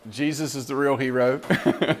Jesus is the real hero,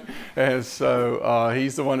 and so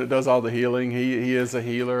he's the one that does all the healing. He is a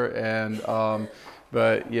healer, and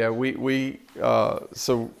but yeah, we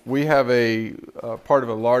have a part of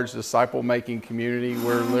a large disciple making community.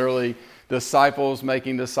 We're literally disciples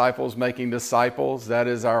making disciples making disciples. That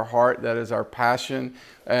is our heart. That is our passion.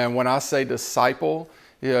 And when I say disciple,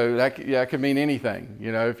 that could mean anything.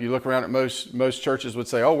 If you look around at most churches would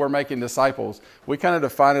say, "Oh, we're making disciples." We kind of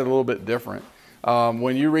define it a little bit different.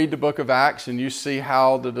 When you read the book of Acts and you see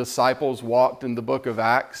how the disciples walked in the book of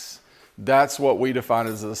Acts, that's what we define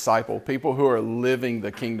as a disciple. People who are living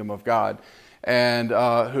the kingdom of God and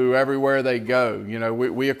who everywhere they go,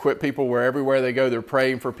 we equip people where everywhere they go, they're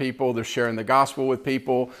praying for people, they're sharing the gospel with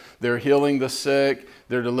people, they're healing the sick,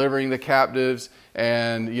 they're delivering the captives,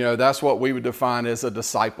 and that's what we would define as a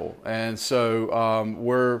disciple. And so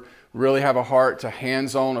we're really have a heart to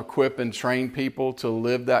hands-on equip and train people to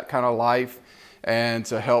live that kind of life and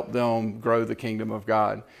to help them grow the kingdom of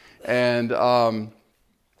God. And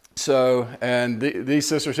these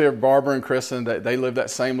sisters here, Barbara and Kristen, they live that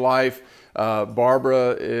same life.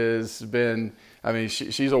 Barbara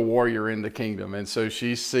she's a warrior in the kingdom. And so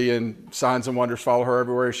she's seeing signs and wonders follow her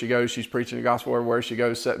everywhere she goes. She's preaching the gospel everywhere she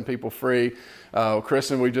goes, setting people free.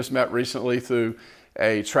 Kristen, we just met recently through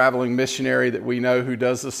a traveling missionary that we know who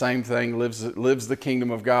does the same thing, lives the kingdom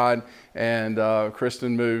of God. And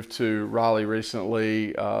Kristen moved to Raleigh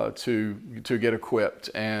recently to get equipped.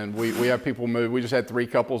 And we have people move. We just had 3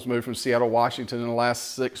 couples move from Seattle, Washington in the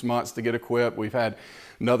last 6 months to get equipped. We've had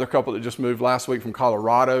another couple that just moved last week from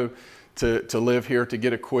Colorado to live here to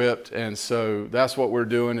get equipped. And so that's what we're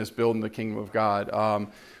doing, is building the kingdom of God. I'm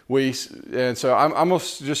going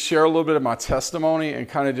to just share a little bit of my testimony and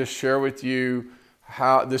kind of just share with you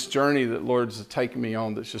how this journey that Lord's taken me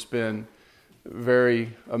on, that's just been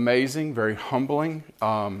very amazing, very humbling.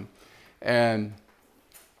 And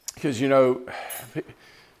because,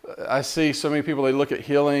 I see so many people, they look at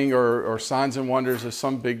healing or signs and wonders as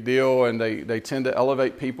some big deal, and they tend to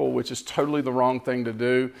elevate people, which is totally the wrong thing to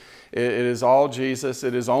do. It is all Jesus.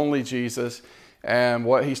 It is only Jesus. And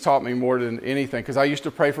what he's taught me more than anything, because I used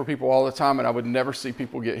to pray for people all the time and I would never see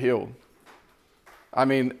people get healed.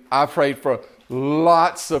 I prayed for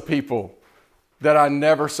lots of people that I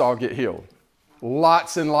never saw get healed.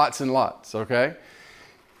 Lots and lots and lots, okay?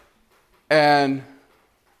 And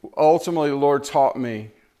ultimately, the Lord taught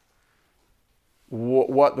me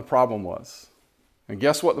what the problem was. And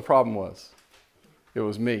guess what the problem was? It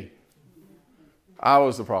was me. I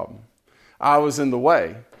was the problem. I was in the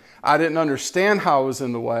way. I didn't understand how I was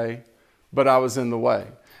in the way, but I was in the way.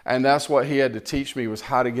 And that's what he had to teach me, was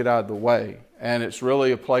how to get out of the way. And it's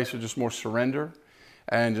really a place of just more surrender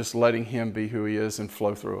and just letting him be who he is and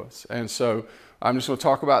flow through us. And so I'm just going to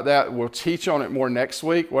talk about that. We'll teach on it more next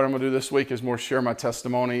week. What I'm going to do this week is more share my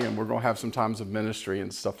testimony, and we're going to have some times of ministry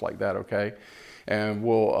and stuff like that, okay? And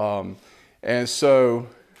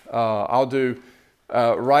I'll do,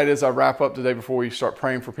 right as I wrap up today before we start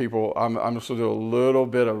praying for people, I'm just going to do a little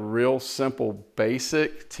bit of real simple,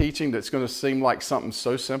 basic teaching that's going to seem like something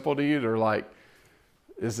so simple to you. They're like,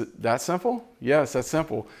 is it that simple? Yes, that's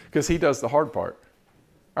simple, because he does the hard part.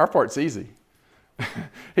 Our part's easy.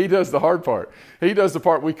 He does the hard part. He does the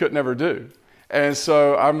part we could never do. And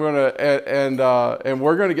so I'm going to, and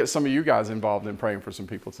we're going to get some of you guys involved in praying for some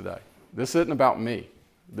people today. This isn't about me.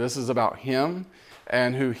 This is about him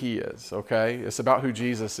and who he is, okay? It's about who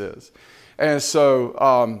Jesus is. And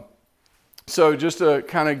so just to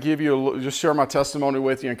kind of give you, just share my testimony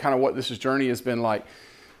with you and kind of what this journey has been like.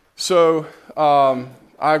 So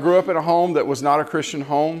I grew up in a home that was not a Christian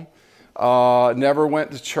home. Never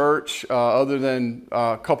went to church other than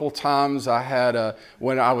a couple times. I had a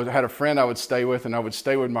friend I would stay with, and I would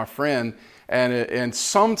stay with my friend, and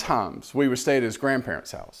sometimes we would stay at his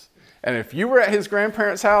grandparents' house. And if you were at his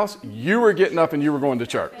grandparents' house, you were getting up and you were going to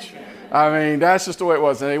church. That's just the way it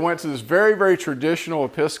was. And they went to this very, very traditional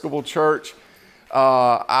Episcopal church.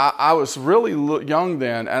 I was really young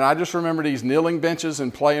then, and I just remember these kneeling benches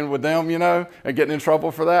and playing with them, and getting in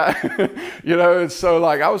trouble for that, and so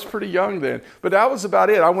I was pretty young then. But that was about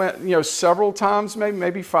it. I went, several times,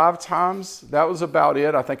 maybe 5 times. That was about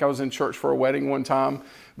it. I think I was in church for a wedding one time,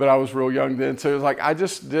 but I was real young then too.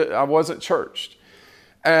 I wasn't churched.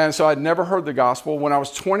 And so I'd never heard the gospel. When I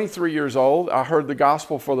was 23 years old, I heard the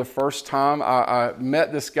gospel for the first time. I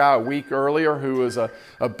met this guy a week earlier who was a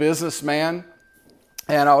businessman.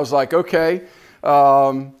 And I was like, okay.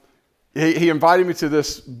 He invited me to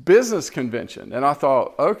this business convention. And I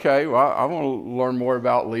thought, okay, well, I want to learn more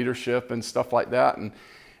about leadership and stuff like that.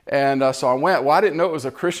 And so I went. Well, I didn't know it was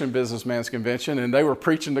a Christian businessman's convention, and they were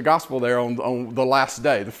preaching the gospel there on the last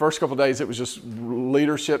day. The first couple of days, it was just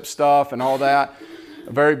leadership stuff and all that,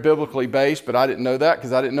 very biblically based, but I didn't know that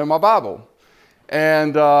because I didn't know my Bible.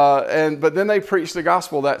 But then they preached the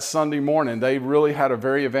gospel that Sunday morning. They really had a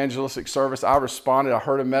very evangelistic service. I responded. I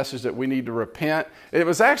heard a message that we need to repent. It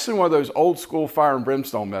was actually one of those old school fire and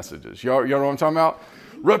brimstone messages. You know what I'm talking about?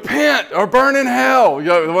 Repent or burn in hell. You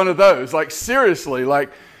know, one of those. Like, seriously,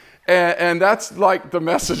 like. And that's like the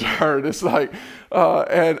message I heard. It's like,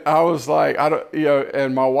 and I was like,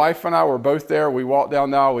 and my wife and I were both there. We walked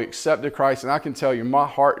down the aisle, we accepted Christ. And I can tell you, my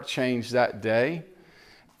heart changed that day.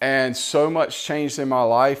 And so much changed in my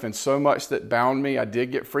life, and so much that bound me, I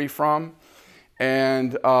did get free from.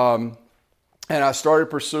 And I started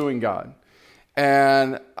pursuing God.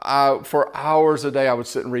 And for hours a day, I would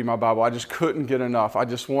sit and read my Bible. I just couldn't get enough. I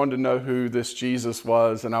just wanted to know who this Jesus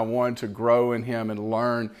was, and I wanted to grow in him and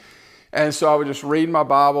learn. And so I would just read my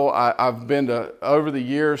Bible. I've been to, over the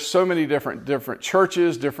years, so many different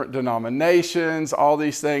churches, different denominations, all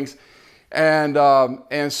these things. And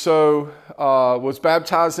so was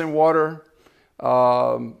baptized in water,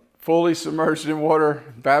 fully submerged in water,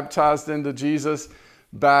 baptized into Jesus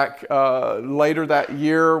back later that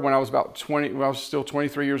year when I was about 20, when I was still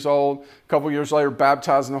 23 years old. A couple years later,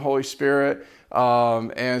 baptized in the Holy Spirit.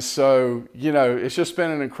 And so, it's just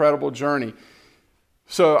been an incredible journey.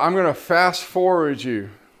 So I'm going to fast forward you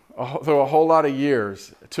through a whole lot of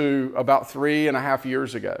years to about 3.5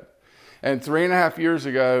 years ago. And 3.5 years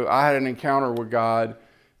ago, I had an encounter with God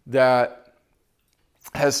that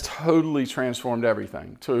has totally transformed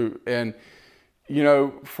everything.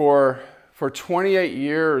 For 28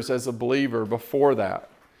 years as a believer before that,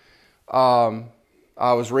 I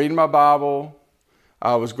was reading my Bible.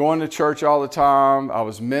 I was going to church all the time. I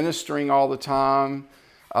was ministering all the time.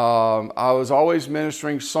 I was always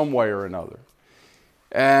ministering some way or another.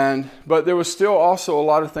 But there was still also a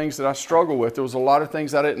lot of things that I struggled with. There was a lot of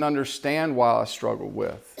things I didn't understand why I struggled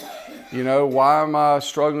with. Why am I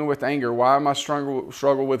struggling with anger? Why am I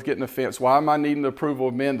struggle with getting offense? Why am I needing the approval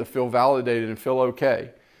of men to feel validated and feel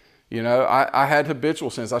okay? I had habitual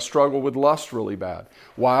sins. I struggled with lust really bad.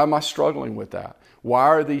 Why am I struggling with that? Why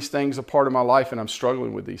are these things a part of my life and I'm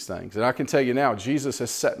struggling with these things? And I can tell you now, Jesus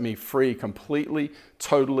has set me free completely,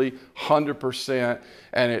 totally, 100%.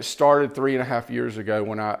 And it started 3.5 years ago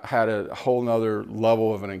when I had a whole nother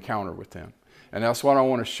level of an encounter with him. And that's what I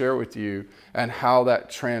want to share with you and how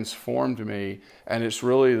that transformed me. And it's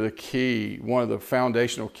really the key, one of the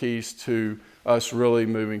foundational keys to us really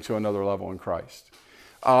moving to another level in Christ.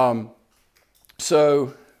 So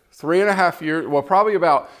 3.5 years, well, probably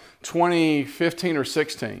about 2015 or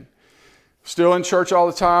 16, still in church all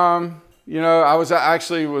the time. I was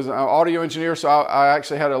an audio engineer, so I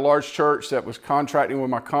actually had a large church that was contracting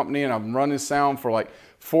with my company, and I'm running sound for like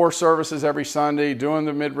 4 services every Sunday, doing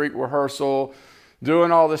the midweek rehearsal,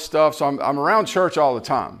 doing all this stuff. So I'm around church all the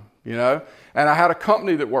time, and I had a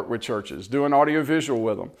company that worked with churches, doing audio visual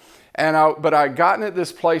with them. But I had gotten at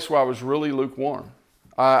this place where I was really lukewarm.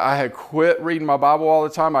 I had quit reading my Bible all the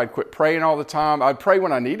time. I'd quit praying all the time. I'd pray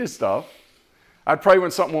when I needed stuff. I'd pray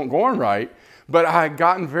when something wasn't going right. But I had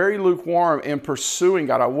gotten very lukewarm in pursuing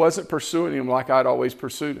God. I wasn't pursuing him like I'd always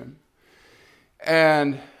pursued him.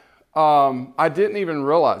 And I didn't even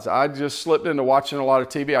realize it. I just slipped into watching a lot of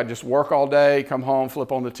TV. I'd just work all day, come home,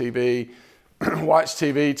 flip on the TV, watch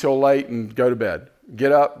TV till late and go to bed.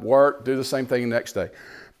 Get up, work, do the same thing the next day.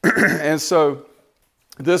 And so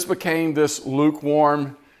this became this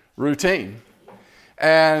lukewarm routine.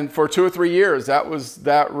 And for 2 or 3 years, that was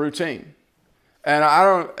that routine. And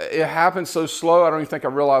it happened so slow, I don't even think I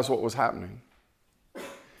realized what was happening.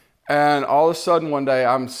 And all of a sudden one day,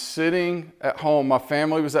 I'm sitting at home. My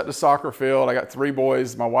family was at the soccer field. I got 3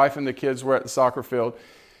 boys. My wife and the kids were at the soccer field.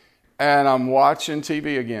 And I'm watching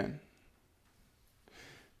TV again.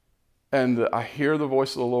 And I hear the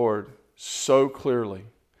voice of the Lord so clearly.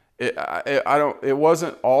 It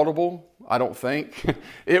wasn't audible, I don't think.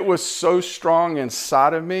 It was so strong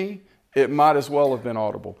inside of me, it might as well have been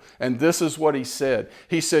audible. And this is what he said.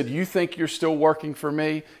 He said, you think you're still working for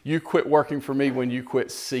me? You quit working for me when you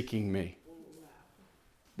quit seeking me.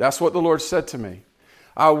 That's what the Lord said to me.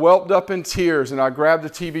 I welled up in tears and I grabbed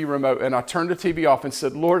the TV remote and I turned the TV off and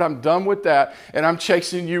said, Lord, I'm done with that and I'm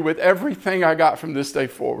chasing you with everything I got from this day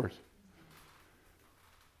forward.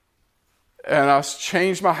 And I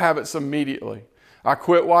changed my habits immediately. I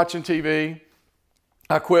quit watching TV.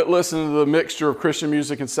 I quit listening to the mixture of Christian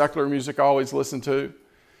music and secular music I always listened to.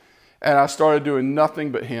 And I started doing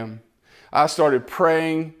nothing but him. I started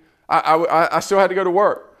praying. I still had to go to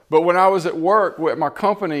work. But when I was at work with my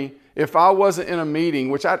company, if I wasn't in a meeting,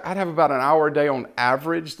 which I'd have about an hour a day on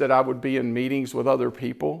average that I would be in meetings with other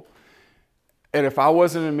people. And if I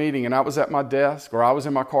wasn't in a meeting and I was at my desk or I was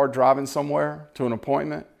in my car driving somewhere to an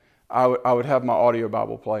appointment, I would have my audio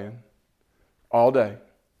Bible playing all day.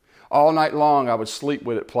 All night long, I would sleep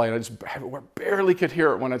with it playing. I barely could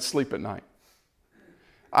hear it when I'd sleep at night.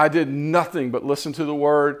 I did nothing but listen to the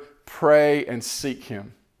Word, pray, and seek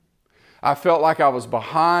Him. I felt like I was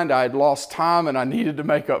behind, I had lost time, and I needed to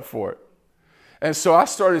make up for it. And so I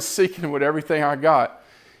started seeking with everything I got.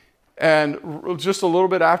 And just a little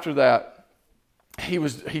bit after that,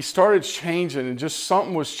 he started changing, and just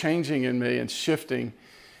something was changing in me and shifting.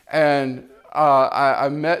 And I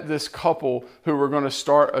met this couple who were going to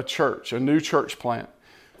start a church, a new church plant.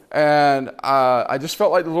 And I just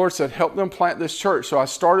felt like the Lord said, help them plant this church. So I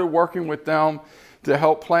started working with them to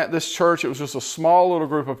help plant this church. It was just a small little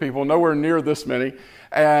group of people, nowhere near this many.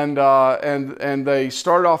 And they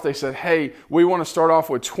started off, they said, hey, we want to start off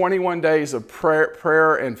with 21 days of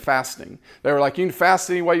prayer and fasting. They were like, you can fast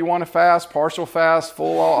any way you want to fast, partial fast,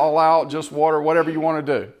 full all out, just water, whatever you want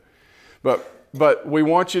to do. But we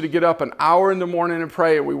want you to get up an hour in the morning and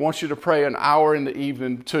pray, and we want you to pray an hour in the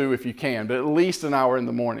evening too if you can, but at least an hour in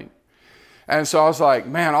the morning. And so I was like,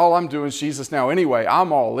 man, all I'm doing is Jesus now anyway.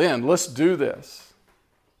 I'm all in. Let's do this.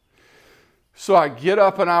 So I get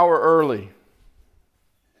up an hour early.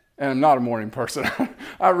 And I'm not a morning person.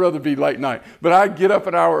 I'd rather be late night. But I'd get up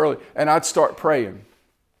an hour early and I'd start praying.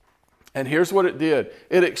 And here's what it did.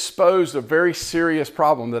 It exposed a very serious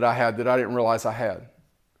problem that I had that I didn't realize I had.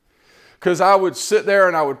 Because I would sit there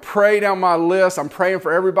and I would pray down my list. I'm praying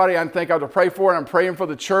for everybody I think I have to pray for. And I'm praying for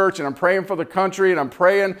the church. And I'm praying for the country. And I'm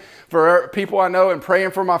praying for people I know and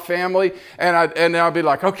praying for my family. And then I'd be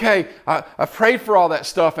like, okay, I prayed for all that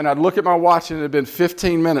stuff. And I'd look at my watch and it had been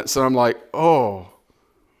 15 minutes. And I'm like, oh,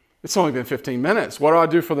 it's only been 15 minutes. What do I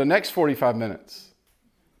do for the next 45 minutes?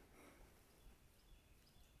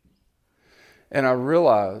 And I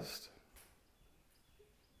realized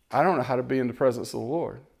I don't know how to be in the presence of the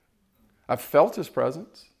Lord. I've felt His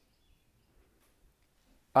presence.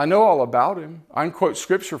 I know all about Him. I can quote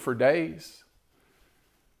Scripture for days.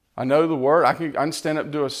 I know the Word. I can stand up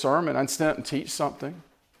and do a sermon. I can stand up and teach something.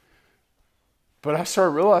 But I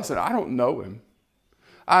started realizing I don't know Him.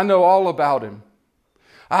 I know all about Him.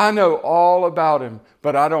 I know all about Him,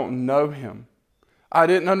 but I don't know Him. I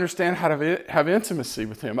didn't understand how to have intimacy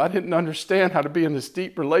with Him. I didn't understand how to be in this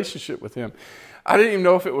deep relationship with Him. I didn't even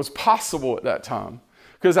know if it was possible at that time,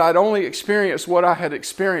 because I'd only experienced what I had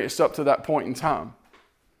experienced up to that point in time.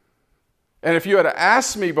 And if you had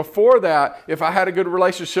asked me before that if I had a good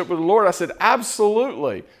relationship with the Lord, I said,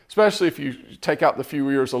 absolutely. Especially if you take out the few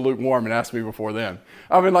years of lukewarm and ask me before then.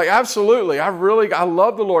 I mean, like, absolutely. I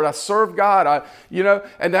love the Lord. I serve God.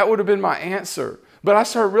 And that would have been my answer. But I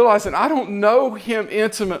started realizing I don't know Him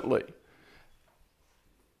intimately.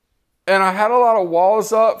 And I had a lot of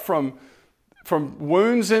walls up from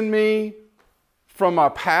wounds in me, from my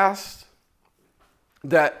past,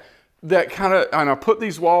 that kind of, and I put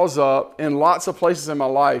these walls up in lots of places in my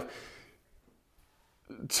life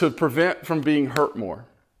to prevent from being hurt more.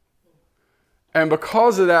 And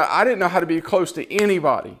because of that, I didn't know how to be close to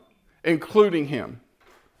anybody, including Him.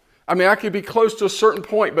 I mean, I could be close to a certain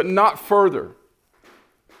point, but not further.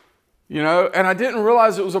 And I didn't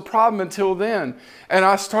realize it was a problem until then. And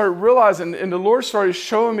I started realizing, and the Lord started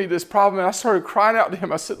showing me this problem, and I started crying out to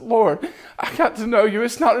Him. I said, Lord, I got to know You.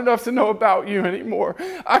 It's not enough to know about You anymore.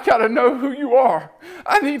 I got to know who You are.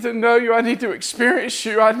 I need to know You. I need to experience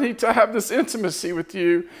You. I need to have this intimacy with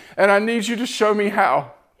You, and I need You to show me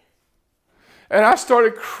how. And I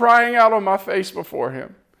started crying out on my face before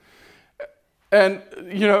Him. And,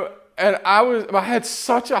 and I had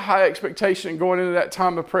such a high expectation going into that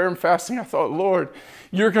time of prayer and fasting. I thought, Lord,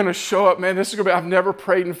 You're going to show up, man. This is going to be, I've never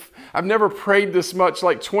prayed this much,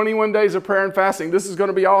 like 21 days of prayer and fasting. This is going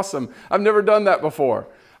to be awesome. I've never done that before.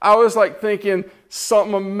 I was like thinking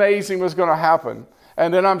something amazing was going to happen.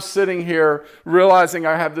 And then I'm sitting here realizing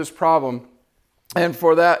I have this problem. And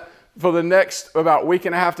for the next about week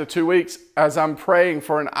and a half to 2 weeks, as I'm praying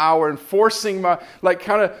for an hour and forcing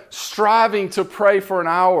kind of striving to pray for an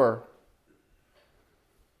hour.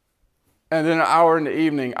 And then an hour in the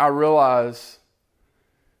evening, I realize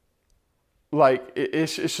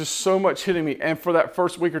it's just so much hitting me. And for that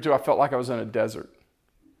first week or two, I felt like I was in a desert.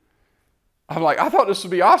 I'm like, I thought this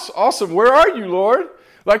would be awesome. Where are You, Lord?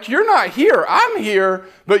 Like, You're not here. I'm here,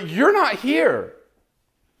 but You're not here.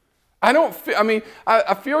 I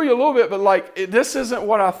feel You a little bit, but this isn't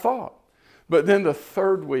what I thought. But then the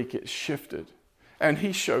third week it shifted. And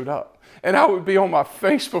he showed up. And I would be on my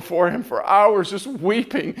face before him for hours, just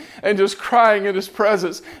weeping and just crying in his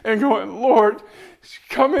presence and going, Lord,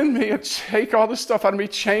 come in me and take all this stuff out of me,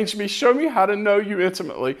 change me, show me how to know you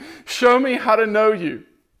intimately. Show me how to know you.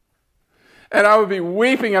 And I would be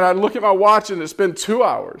weeping, and I'd look at my watch, and it's been 2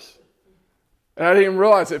 hours. And I didn't even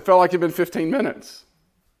realize it felt like it'd been 15 minutes.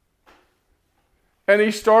 And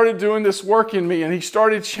he started doing this work in me, and he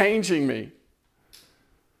started changing me.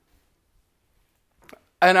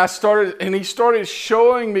 And he started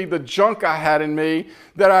showing me the junk I had in me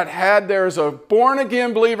that I'd had there as a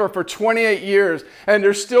born-again believer for 28 years. And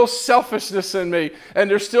there's still selfishness in me.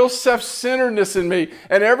 And there's still self-centeredness in me.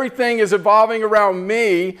 And everything is evolving around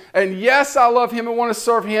me. And yes, I love him and want to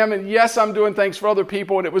serve him. And yes, I'm doing things for other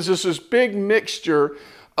people. And it was just this big mixture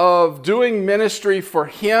of doing ministry for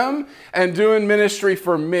him and doing ministry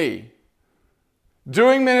for me.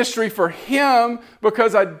 Doing ministry for him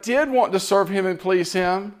because I did want to serve him and please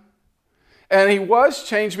him. And he was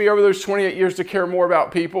changed me over those 28 years to care more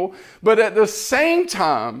about people. But at the same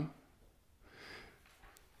time,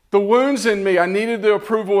 the wounds in me, I needed the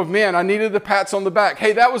approval of men. I needed the pats on the back.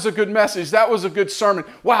 Hey, that was a good message. That was a good sermon.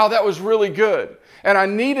 Wow, that was really good. And I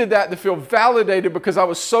needed that to feel validated because I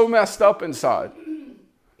was so messed up inside.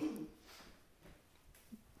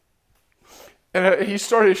 And he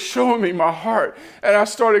started showing me my heart. And I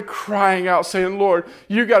started crying out saying, Lord,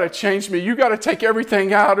 you got to change me. You got to take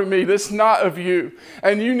everything out of me that's not of you.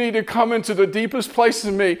 And you need to come into the deepest place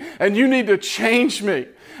in me. And you need to change me.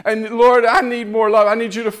 And Lord, I need more love. I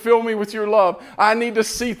need you to fill me with your love. I need to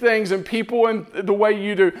see things and people in the way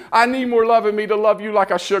you do. I need more love in me to love you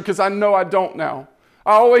like I should, because I know I don't now.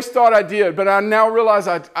 I always thought I did, but I now realize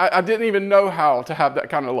I didn't even know how to have that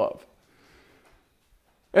kind of love.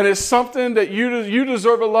 And it's something that you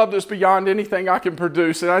deserve a love that's beyond anything I can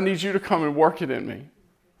produce, and I need you to come and work it in me.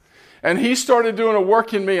 And he started doing a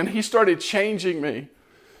work in me, and he started changing me.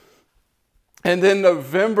 And then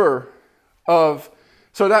November of,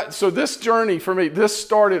 so this journey for me, this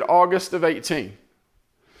started August of 18.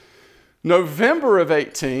 November of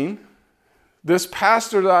 18, this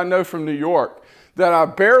pastor that I know from New York, that I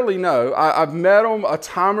barely know, I've met him a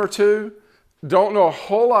time or two, don't know a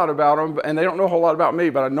whole lot about them, and they don't know a whole lot about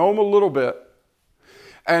me, but I know them a little bit.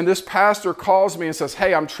 And this pastor calls me and says,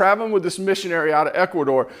 hey, I'm traveling with this missionary out of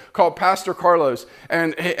Ecuador called Pastor Carlos,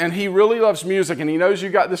 and he really loves music, and he knows you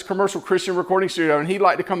got this commercial Christian recording studio, and he'd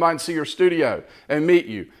like to come by and see your studio and meet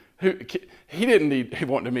you. He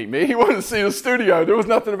wanted to meet me. He wanted to see the studio. There was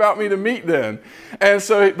nothing about me to meet then. And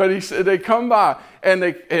so, but he said they come by,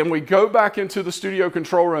 and we go back into the studio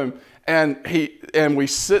control room, and we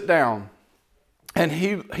sit down. And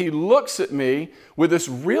he looks at me with this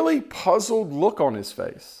really puzzled look on his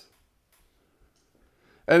face.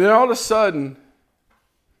 And then all of a sudden,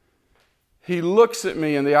 he looks at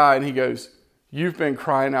me in the eye and he goes, you've been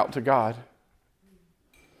crying out to God.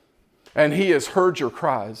 And he has heard your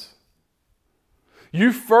cries.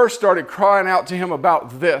 You first started crying out to him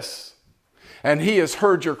about this. And he has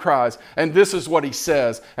heard your cries. And this is what he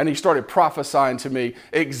says. And he started prophesying to me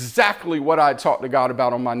exactly what I had talked to God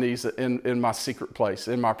about on my knees in my secret place,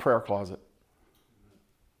 in my prayer closet.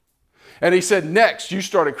 And he said, next, you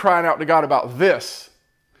started crying out to God about this.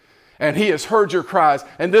 And he has heard your cries.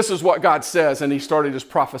 And this is what God says. And he started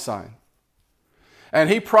just prophesying. And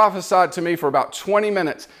he prophesied to me for about 20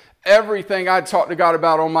 minutes. Everything I'd talked to God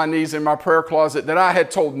about on my knees in my prayer closet that I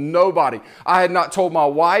had told nobody. I had not told my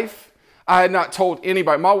wife. I had not told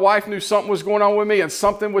anybody. My wife knew something was going on with me and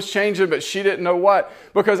something was changing, but she didn't know what,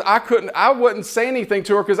 because I wouldn't say anything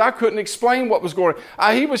to her because I couldn't explain what was going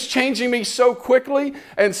on. He was changing me so quickly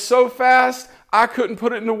and so fast, I couldn't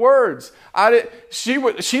put it into words. She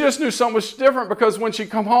just knew something was different, because when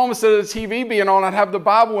she'd come home, instead of the TV being on, I'd have the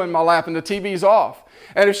Bible in my lap and the TV's off.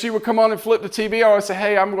 And if she would come on and flip the TV, I would say,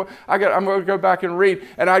 hey, I'm going to go back and read.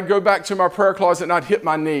 And I'd go back to my prayer closet and I'd hit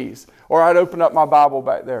my knees, or I'd open up my Bible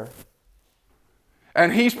back there.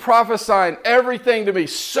 And he's prophesying everything to me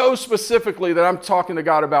so specifically that I'm talking to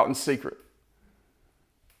God about in secret.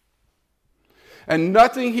 And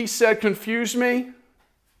nothing he said confused me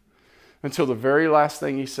until the very last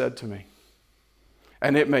thing he said to me.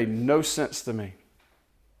 And it made no sense to me.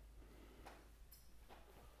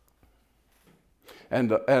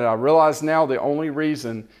 And I realize now the only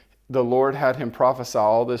reason the Lord had him prophesy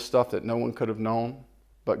all this stuff that no one could have known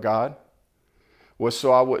but God was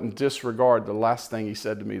so I wouldn't disregard the last thing he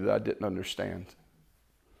said to me that I didn't understand.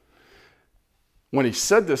 When he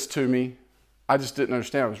said this to me, I just didn't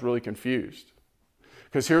understand. I was really confused.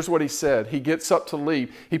 Because here's what he said. He gets up to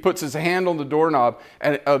leave. He puts his hand on the doorknob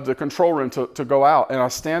of the control room to go out. And I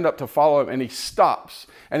stand up to follow him. And he stops.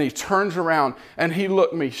 And he turns around. And he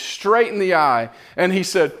looked me straight in the eye. And he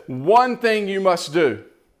said, one thing you must do.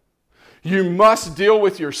 You must deal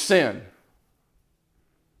with your sin.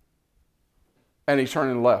 And he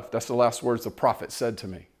turned and left. That's the last words the prophet said to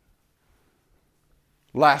me.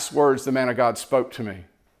 Last words the man of God spoke to me.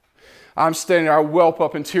 I'm standing there, I whelp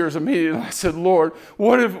up in tears immediately. I said, Lord,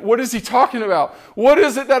 what is he talking about? What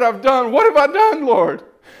is it that I've done? What have I done, Lord?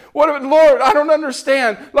 Lord, I don't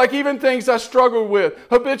understand. Like even things I struggle with,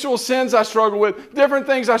 habitual sins I struggle with, different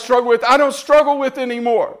things I struggle with, I don't struggle with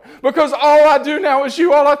anymore. Because all I do now is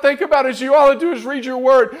you. All I think about is you. All I do is read your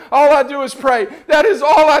word. All I do is pray. That is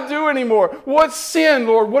all I do anymore. What sin,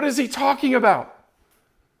 Lord? What is he talking about?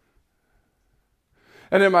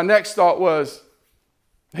 And then my next thought was,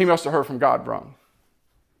 he must have heard from God wrong.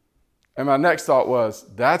 And my next thought was,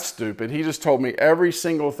 that's stupid. He just told me every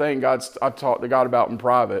single thing I've talked to God about in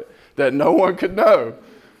private that no one could know.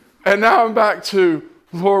 And now I'm back to,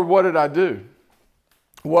 Lord, what did I do?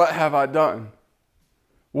 What have I done?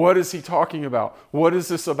 What is he talking about? What is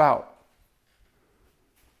this about?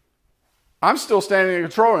 I'm still standing in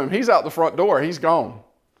control room. He's out the front door. He's gone.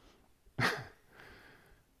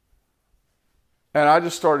 And I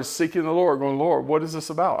just started seeking the Lord, going, Lord, what is this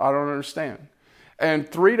about? I don't understand. And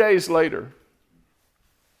 3 days later,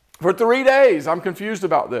 for 3 days, I'm confused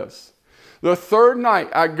about this. The third night,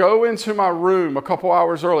 I go into my room a couple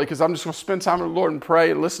hours early because I'm just going to spend time with the Lord and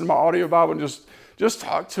pray and listen to my audio Bible and just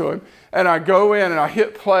talk to him. And I go in and I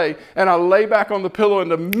hit play and I lay back on the pillow,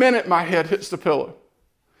 and the minute my head hits the pillow,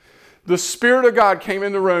 the Spirit of God came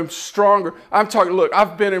in the room stronger. I'm talking, look,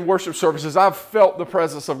 I've been in worship services. I've felt the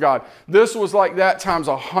presence of God. This was like that times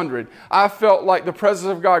 100. I felt like the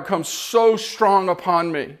presence of God comes so strong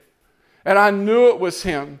upon me. And I knew it was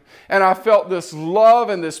him. And I felt this love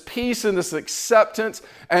and this peace and this acceptance.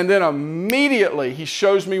 And then immediately he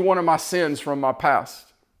shows me one of my sins from my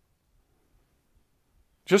past.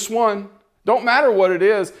 Just one. Don't matter what it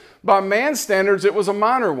is. By man's standards, it was a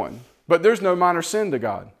minor one. But there's no minor sin to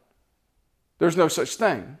God. There's no such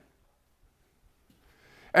thing.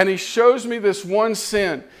 And he shows me this one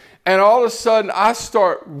sin. And all of a sudden, I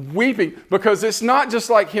start weeping because it's not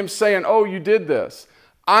just like him saying, oh, you did this.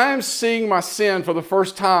 I am seeing my sin for the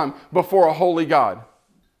first time before a holy God.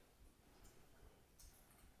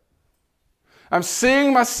 I'm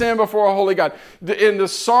seeing my sin before a holy God. In the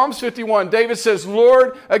Psalms 51, David says,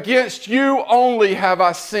 Lord, against you only have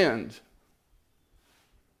I sinned.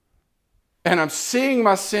 And I'm seeing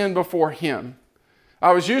my sin before him.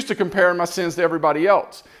 I was used to comparing my sins to everybody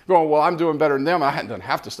else. Going, well, I'm doing better than them. I hadn't done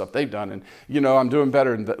half the stuff they've done. And, I'm doing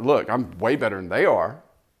better than look, I'm way better than they are.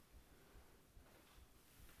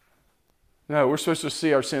 No, we're supposed to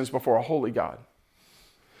see our sins before a holy God.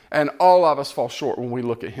 And all of us fall short when we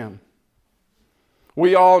look at him.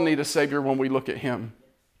 We all need a Savior when we look at him.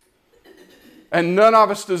 And none of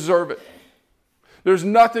us deserve it. There's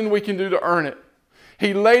nothing we can do to earn it.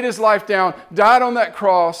 He laid his life down, died on that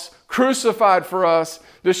cross, crucified for us,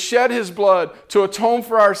 to shed his blood, to atone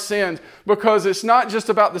for our sins, because it's not just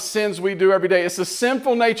about the sins we do every day. It's the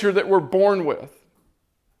sinful nature that we're born with.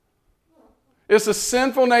 It's a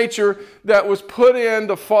sinful nature that was put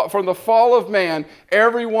in from the fall of man.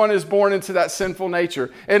 Everyone is born into that sinful nature.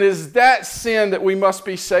 And it is that sin that we must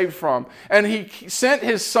be saved from. And he sent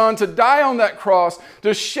his son to die on that cross,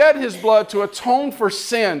 to shed his blood, to atone for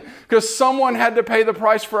sin, because someone had to pay the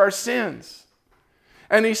price for our sins.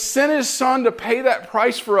 And he sent his son to pay that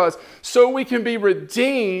price for us so we can be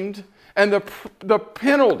redeemed, and the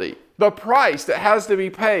penalty, the price that has to be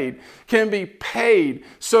paid, can be paid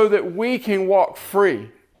so that we can walk free.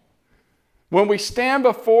 When we stand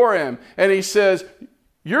before him and he says,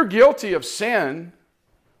 you're guilty of sin,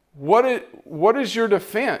 what is your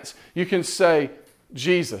defense? You can say,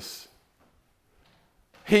 Jesus.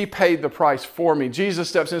 He paid the price for me. Jesus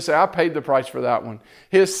steps in and says, I paid the price for that one.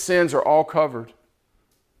 His sins are all covered.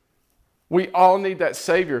 We all need that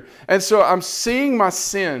Savior. And so I'm seeing my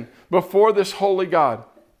sin before this holy God.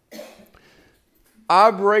 I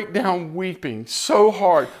break down weeping so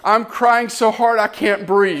hard. I'm crying so hard I can't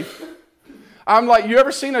breathe. I'm like, you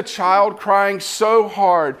ever seen a child crying so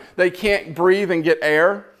hard they can't breathe and get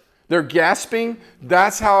air? They're gasping.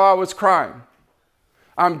 That's how I was crying.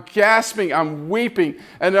 I'm gasping, I'm weeping,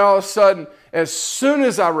 and then all of a sudden, as soon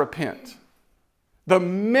as I repent, the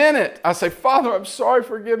minute I say, Father, I'm sorry,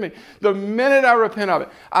 forgive me, the minute I repent of it,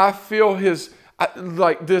 I feel this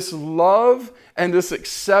love and this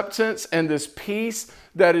acceptance and this peace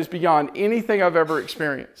that is beyond anything I've ever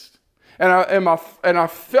experienced. And I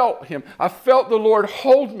felt him. I felt the Lord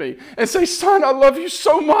hold me and say, son, I love you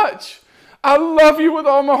so much. I love you with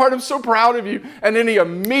all my heart. I'm so proud of you. And then he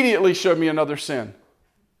immediately showed me another sin.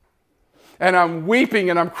 And I'm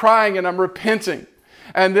weeping and I'm crying and I'm repenting.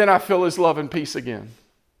 And then I feel his love and peace again.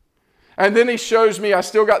 And then he shows me I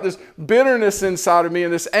still got this bitterness inside of me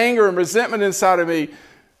and this anger and resentment inside of me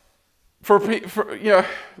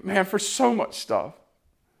for so much stuff.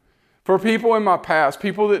 For people in my past,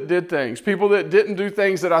 people that did things, people that didn't do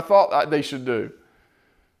things that I thought they should do.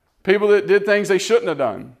 People that did things they shouldn't have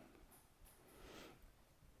done.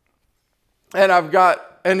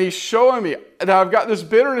 And he's showing me that I've got this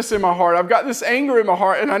bitterness in my heart. I've got this anger in my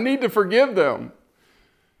heart, and I need to forgive them.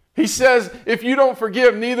 He says, if you don't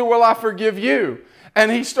forgive, neither will I forgive you. And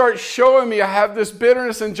he starts showing me I have this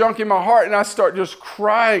bitterness and junk in my heart, and I start just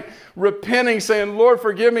crying, repenting, saying, Lord,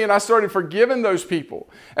 forgive me. And I started forgiving those people.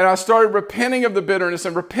 And I started repenting of the bitterness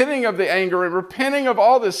and repenting of the anger and repenting of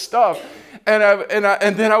all this stuff. And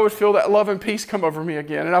then I would feel that love and peace come over me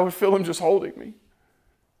again, and I would feel him just holding me.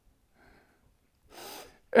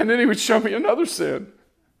 And then he would show me another sin.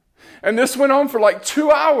 And this went on for like 2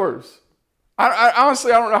 hours. I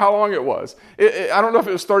honestly, I don't know how long it was. I don't know if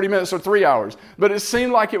it was 30 minutes or 3 hours, but it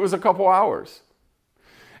seemed like it was a couple hours.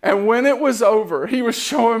 And when it was over, he was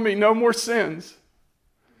showing me no more sins.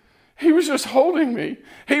 He was just holding me.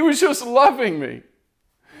 He was just loving me.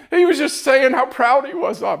 He was just saying how proud he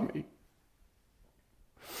was of me.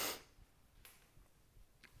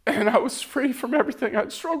 And I was free from everything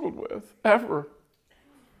I'd struggled with, ever.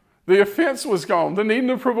 The offense was gone. The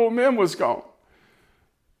needing approval of men was gone.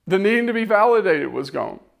 The needing to be validated was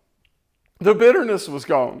gone. The bitterness was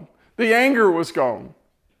gone. The anger was gone.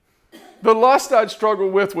 The lust I'd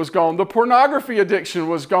struggled with was gone. The pornography addiction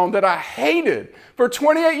was gone that I hated. For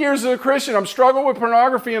 28 years as a Christian, I'm struggling with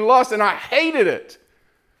pornography and lust, and I hated it.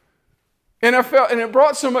 And it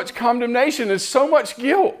brought so much condemnation and so much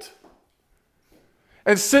guilt.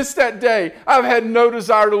 And since that day, I've had no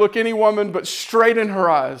desire to look any woman but straight in her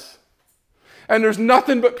eyes. And there's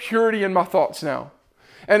nothing but purity in my thoughts now.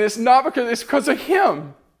 And it's because of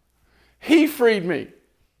him. He freed me.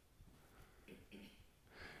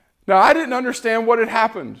 Now, I didn't understand what had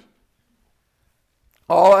happened.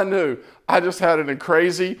 All I knew, I just had a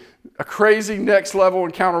crazy next level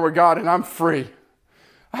encounter with God, and I'm free.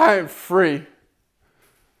 I am free.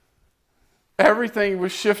 Everything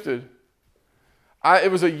was shifted.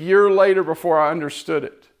 It was a year later before I understood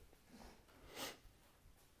it.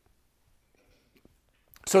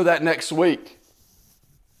 So that next week,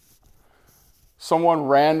 someone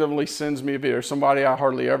randomly sends me a video, somebody I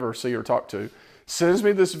hardly ever see or talk to, sends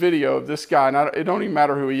me this video of this guy, and it don't even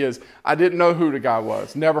matter who he is. I didn't know who the guy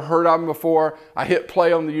was. Never heard of him before. I hit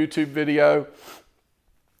play on the YouTube video,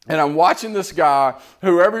 and I'm watching this guy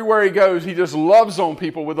who everywhere he goes, he just loves on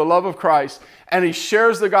people with the love of Christ, and he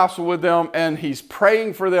shares the gospel with them, and he's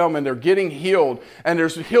praying for them, and they're getting healed, and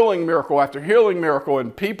there's healing miracle after healing miracle,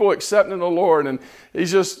 and people accepting the Lord, and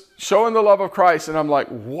he's just showing the love of Christ, and I'm like,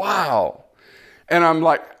 wow. And I'm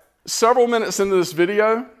like several minutes into this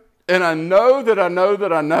video, and I know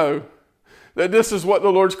that this is what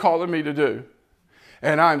the Lord's calling me to do.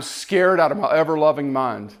 And I'm scared out of my ever-loving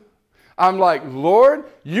mind. I'm like, Lord,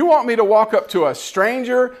 you want me to walk up to a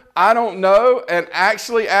stranger I don't know and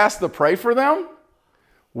actually ask to pray for them?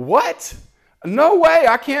 What? No way,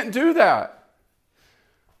 I can't do that.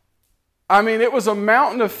 I mean, it was a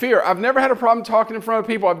mountain of fear. I've never had a problem talking in front of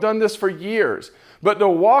people. I've done this for years. But to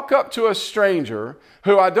walk up to a stranger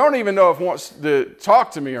who I don't even know if wants to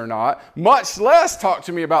talk to me or not, much less talk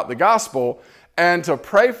to me about the gospel, and to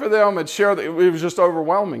pray for them and share, it was just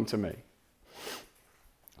overwhelming to me.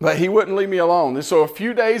 But he wouldn't leave me alone. And so a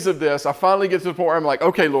few days of this, I finally get to the point where I'm like,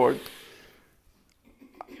 okay, Lord,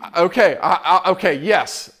 okay,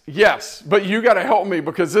 yes, but you got to help me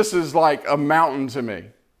because this is like a mountain to me.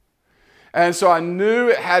 And so I knew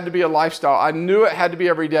it had to be a lifestyle. I knew it had to be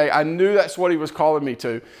every day. I knew that's what he was calling me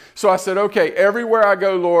to. So I said, okay, everywhere I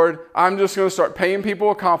go, Lord, I'm just going to start paying people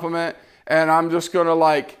a compliment, and I'm just going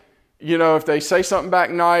to if they say something back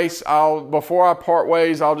nice, before I part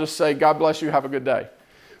ways, I'll just say, God bless you, have a good day.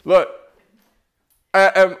 Look,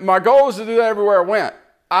 my goal was to do that everywhere I went.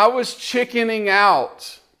 I was chickening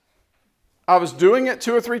out. I was doing it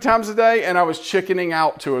 2 or 3 times a day, and I was chickening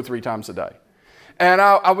out 2 or 3 times a day. And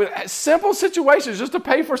I would, simple situations, just to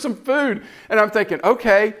pay for some food. And I'm thinking,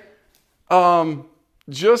 okay,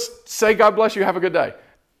 just say God bless you, have a good day.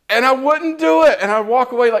 And I wouldn't do it. And I'd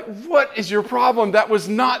walk away like, what is your problem? That was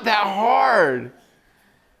not that hard.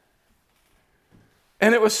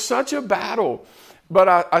 And it was such a battle.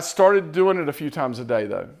 But I started doing it a few times a day,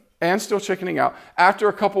 though. and still chickening out. After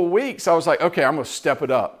a couple weeks, I was like, okay, I'm going to step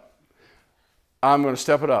it up. I'm going to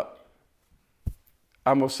step it up.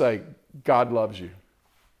 I'm going to say, God loves you.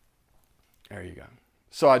 There you go.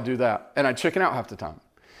 So I do that, and I chicken out half the time.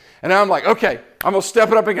 And now I'm like, okay, I'm going to step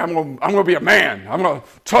it up again. I'm going to be a man. I'm going to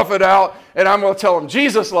tough it out, and I'm going to tell them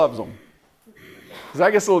Jesus loves them. Because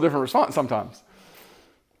that gets a little different response sometimes.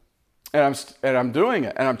 And I'm doing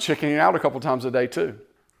it, and I'm chickening out a couple times a day too.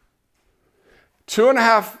 2 to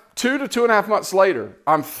 2.5 months later,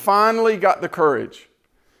 I'm finally got the courage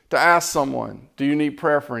to ask someone, do you need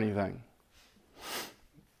prayer for anything?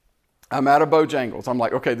 I'm at a Bojangles. I'm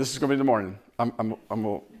like, okay, this is going to be the morning. I'm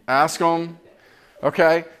going to ask them.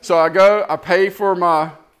 Okay, so I go, I pay for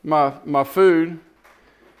my food,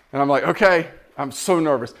 and I'm like, okay, I'm so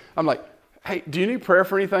nervous. I'm like, hey, do you need prayer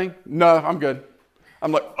for anything? No, I'm good.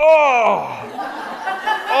 I'm like, oh,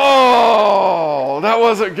 that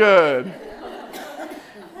wasn't good.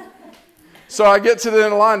 So I get to the end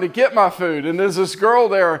of the line to get my food, and there's this girl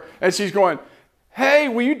there, and she's going, hey,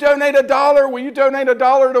 will you donate $1? Will you donate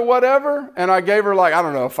 $1 to whatever? And I gave her like, I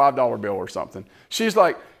don't know, a $5 bill or something. She's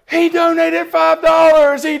like, he donated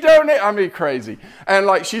 $5. He donated. I mean, crazy. And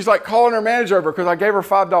like, she's like calling her manager over because I gave her a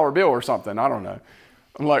 $5 bill or something. I don't know.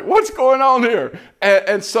 I'm like, what's going on here?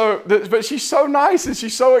 And so, but she's so nice and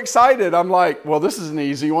she's so excited. I'm like, well, this is an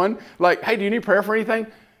easy one. Like, hey, do you need prayer for anything?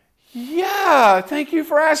 Yeah, thank you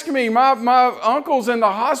for asking me. My uncle's in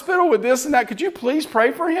the hospital with this and that. Could you please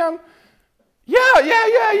pray for him?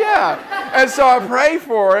 Yeah. And so I pray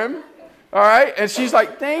for him. All right. And she's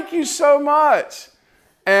like, thank you so much.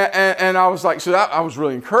 And I was like, so that, I was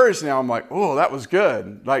really encouraged now. I'm like, oh, that was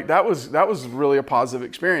good. Like that was really a positive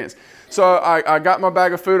experience. So I got my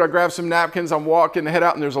bag of food. I grabbed some napkins. I'm walking to head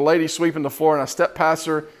out, and there's a lady sweeping the floor, and I stepped past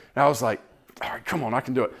her, and I was like, all right, come on, I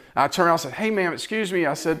can do it. And I turned around and said, hey, ma'am, excuse me.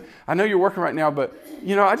 I said, I know you're working right now, but,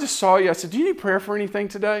 I just saw you. I said, do you need prayer for anything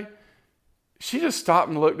today? She just stopped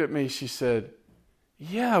and looked at me. She said,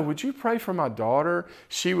 yeah, would you pray for my daughter?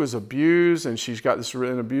 She was abused, and she's got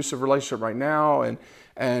an abusive relationship right now,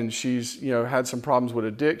 and she's, had some problems with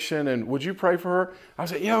addiction, and would you pray for her? I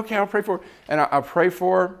said, yeah, okay, I'll pray for her. And I pray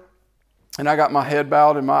for her, and I got my head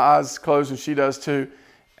bowed and my eyes closed, and she does too.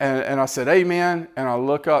 And I said, amen, and I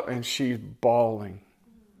look up, and she's bawling.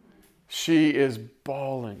 She is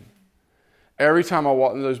bawling. Every time I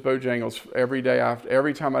walked into those Bojangles,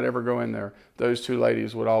 every time I'd ever go in there, those two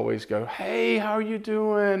ladies would always go, hey, how are you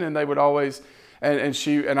doing? And they would always,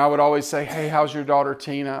 and I would always say, hey, how's your daughter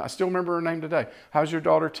Tina? I still remember her name today. How's your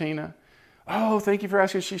daughter Tina? Oh, thank you for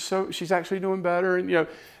asking. She's actually doing better. And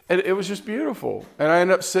it was just beautiful. And I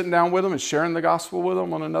ended up sitting down with them and sharing the gospel with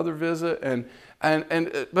them on another visit.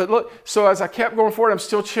 But look, so as I kept going forward, I'm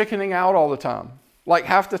still chickening out all the time, like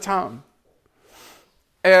half the time.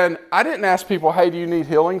 And I didn't ask people, hey, do you need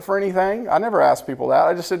healing for anything? I never asked people that.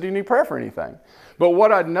 I just said, do you need prayer for anything? But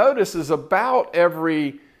what I'd noticed is about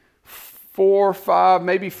every 4 or 5,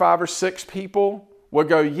 maybe 5 or 6 people would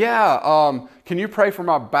go, yeah, can you pray for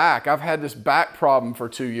my back? I've had this back problem for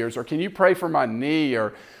 2 years. Or can you pray for my knee?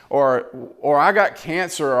 Or I got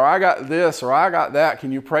cancer, or I got this, or I got that.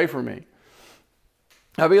 Can you pray for me?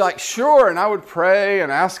 I'd be like, sure. And I would pray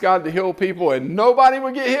and ask God to heal people, and nobody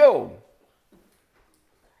would get healed.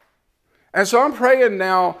 And so I'm praying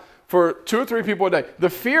now for 2 or 3 people a day. The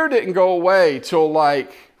fear didn't go away till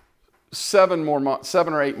like 7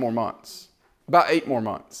 or 8 more months. About 8 more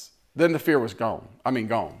months. Then the fear was gone.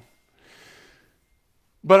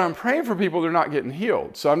 But I'm praying for people that are not getting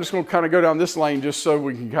healed. So I'm just going to kind of go down this lane just so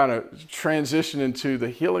we can kind of transition into the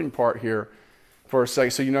healing part here for a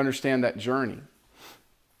second so you can understand that journey.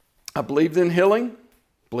 I believed in healing,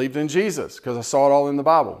 believed in Jesus because I saw it all in the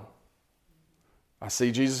Bible. I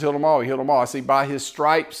see Jesus healed them all. He healed them all. I see by his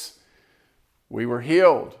stripes we were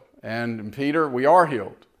healed. And in Peter, we are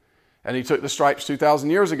healed. And he took the stripes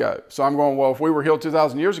 2,000 years ago. So I'm going, well, if we were healed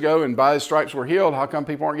 2,000 years ago and by his stripes we're healed, how come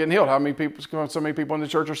people aren't getting healed? So many people in the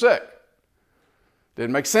church are sick?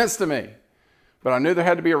 Didn't make sense to me. But I knew there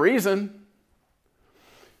had to be a reason.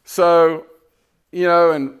 So,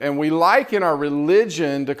 and we like in our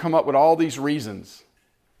religion to come up with all these reasons.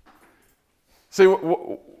 See,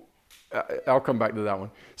 I'll come back to that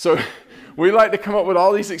one. So we like to come up with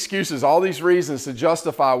all these excuses, all these reasons to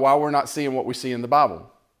justify why we're not seeing what we see in the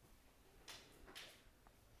Bible.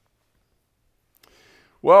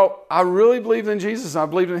 Well, I really believed in Jesus and I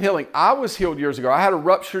believed in healing. I was healed years ago. I had a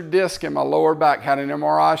ruptured disc in my lower back, had an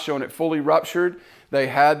MRI showing it fully ruptured. They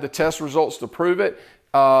had the test results to prove it.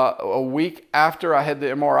 A week after I had the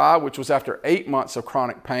MRI, which was after 8 months of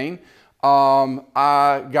chronic pain, he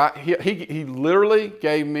literally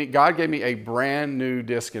God gave me a brand new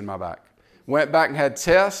disc in my back. Went back and had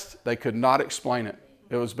tests. They could not explain it.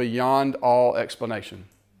 It was beyond all explanation.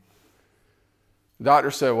 The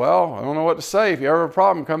doctor said, well, I don't know what to say. If you ever have a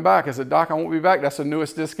problem, come back. I said, Doc, I won't be back. That's the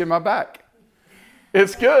newest disc in my back.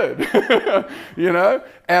 It's good. You know?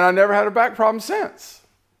 And I never had a back problem since.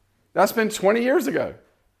 That's been 20 years ago.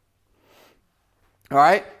 All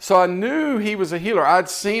right? So I knew he was a healer. I'd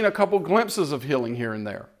seen a couple glimpses of healing here and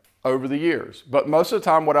there over the years. But most of the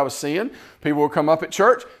time what I was seeing, people would come up at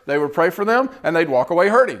church, they would pray for them, and they'd walk away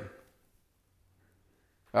hurting.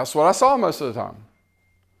 That's what I saw most of the time.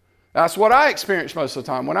 That's what I experienced most of the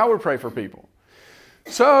time when I would pray for people.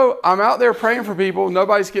 So I'm out there praying for people.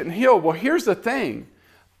 Nobody's getting healed. Well, here's the thing.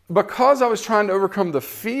 Because I was trying to overcome the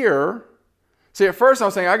fear. See, at first I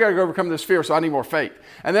was saying, I got to overcome this fear, so I need more faith.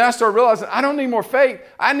 And then I started realizing, I don't need more faith.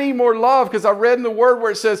 I need more love, because I read in the Word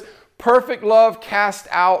where it says, perfect love casts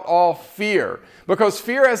out all fear. Because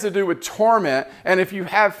fear has to do with torment. And if you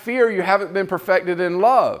have fear, you haven't been perfected in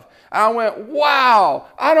love. I went, wow,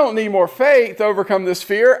 I don't need more faith to overcome this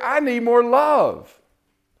fear. I need more love.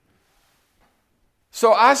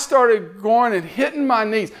 So I started going and hitting my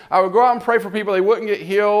knees. I would go out and pray for people. They wouldn't get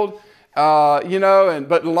healed, but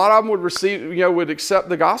a lot of them would accept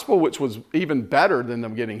the gospel, which was even better than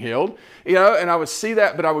them getting healed. And I would see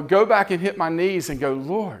that, but I would go back and hit my knees and go,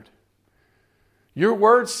 Lord, your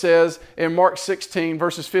word says in Mark 16,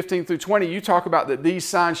 verses 15 through 20, you talk about that these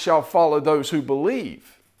signs shall follow those who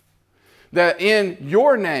believe. That in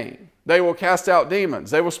your name, they will cast out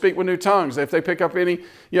demons. They will speak with new tongues. If they pick up any,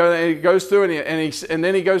 and he goes through and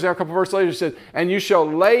then he goes down a couple verses later, he said, and you shall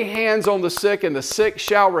lay hands on the sick and the sick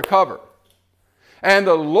shall recover. And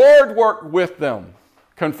the Lord worked with them,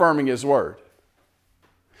 confirming his word.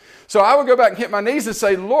 So I would go back and hit my knees and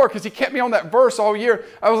say, Lord, because he kept me on that verse all year.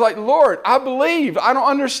 I was like, Lord, I believe. I don't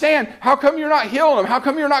understand. How come you're not healing them? How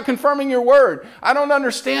come you're not confirming your word? I don't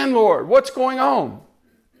understand, Lord. What's going on?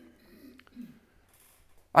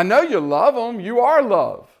 I know you love them. You are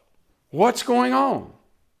love. What's going on?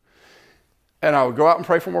 And I would go out and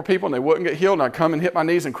pray for more people, and they wouldn't get healed, and I'd come and hit my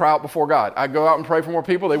knees and cry out before God. I'd go out and pray for more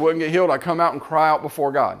people. They wouldn't get healed. I'd come out and cry out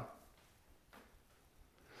before God.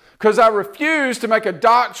 Because I refused to make a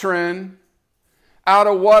doctrine out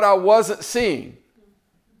of what I wasn't seeing.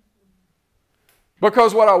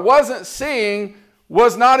 Because what I wasn't seeing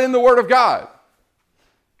was not in the Word of God.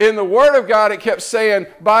 In the Word of God, it kept saying,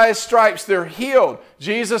 by His stripes they're healed.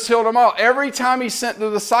 Jesus healed them all. Every time He sent the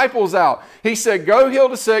disciples out, He said, go heal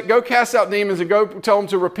the sick, go cast out demons, and go tell them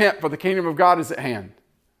to repent, for the kingdom of God is at hand.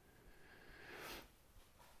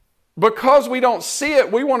 Because we don't see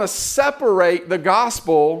it, we want to separate the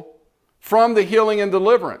gospel from the healing and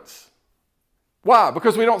deliverance. Why?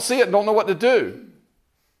 Because we don't see it and don't know what to do.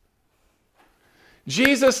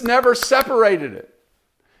 Jesus never separated it.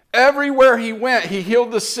 Everywhere He went, He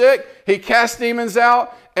healed the sick, He cast demons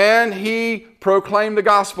out, and He proclaimed the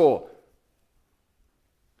gospel.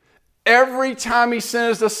 Every time He sent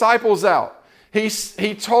His disciples out, He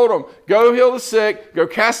told them, go heal the sick, go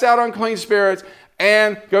cast out unclean spirits,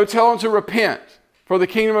 and go tell them to repent, for the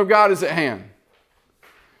kingdom of God is at hand.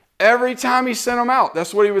 Every time He sent them out,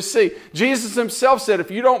 that's what He would see. Jesus Himself said,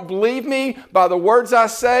 if you don't believe me by the words I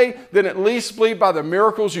say, then at least believe by the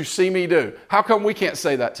miracles you see me do. How come we can't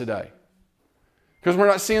say that today? Because we're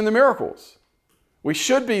not seeing the miracles. We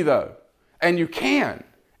should be, though. And you can.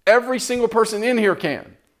 Every single person in here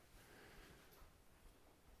can.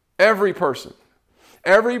 Every person.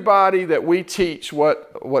 Everybody that we teach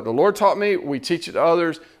what the Lord taught me, we teach it to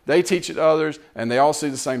others, they teach it to others, and they all see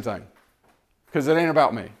the same thing. Because it ain't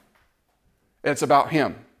about me. It's about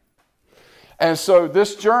Him. And so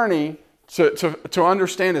this journey, to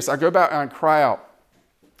understand this, I go back and I cry out.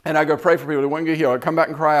 And I go pray for people that wouldn't get healed. I come back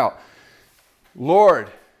and cry out,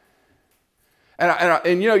 Lord.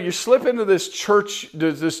 And you slip into this church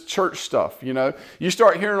stuff, You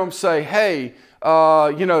start hearing them say, hey,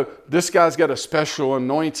 this guy's got a special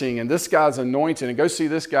anointing, and this guy's anointed, and go see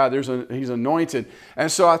this guy, he's anointed.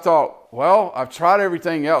 And so I thought, well, I've tried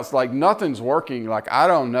everything else. Like, nothing's working. Like, I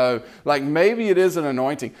don't know. Like, maybe it is an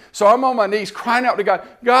anointing. So I'm on my knees crying out to God,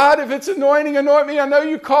 God, if it's anointing, anoint me. I know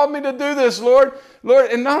you called me to do this, Lord.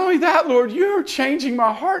 Lord, and not only that, Lord, you're changing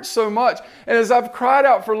my heart so much. And as I've cried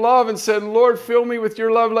out for love and said, Lord, fill me with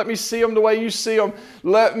your love. Let me see them the way you see them.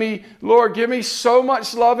 Lord, give me so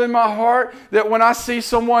much love in my heart that when I see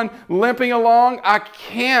someone limping along, I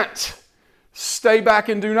can't stay back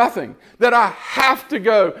and do nothing. That I have to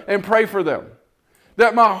go and pray for them.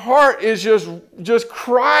 That my heart is just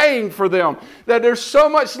crying for them. That there's so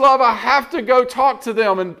much love, I have to go talk to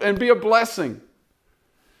them and be a blessing.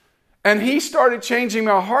 And he started changing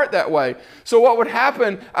my heart that way. So what would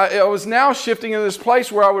happen, I was now shifting in this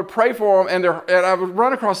place where I would pray for them, and I would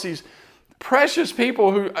run across these precious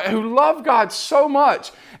people who love God so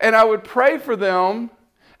much. And I would pray for them,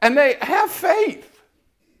 and they have faith.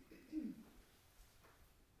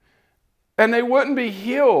 And they wouldn't be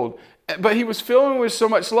healed. But he was filling with so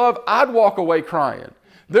much love, I'd walk away crying.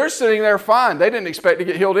 They're sitting there fine. They didn't expect to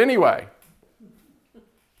get healed anyway.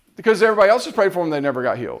 Because everybody else has prayed for them, they never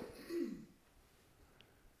got healed.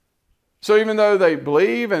 So even though they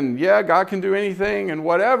believe and God can do anything and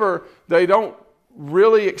whatever, they don't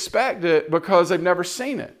really expect it because they've never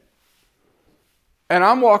seen it. And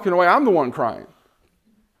I'm walking away, I'm the one crying.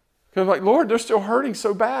 Because I'm like, Lord, they're still hurting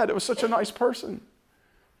so bad. It was such a nice person.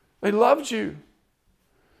 They loved you.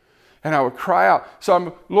 And I would cry out. So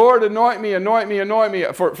I'm, Lord, anoint me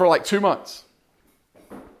for like 2 months.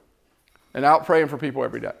 And out praying for people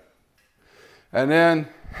every day. And then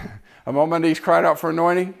I'm on my knees crying out for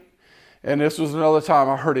anointing. And this was another time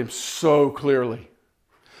I heard him so clearly.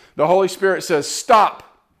 The Holy Spirit says,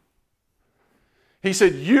 stop. He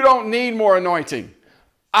said, you don't need more anointing.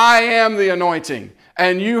 I am the anointing.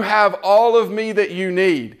 And you have all of me that you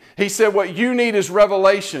need. He said, what you need is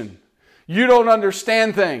revelation. You don't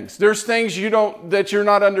understand things. There's things that you're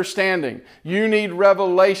not understanding. You need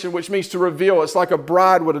revelation, which means to reveal. It's like a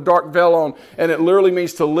bride with a dark veil on, and it literally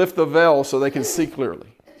means to lift the veil so they can see clearly.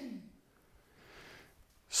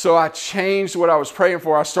 So I changed what I was praying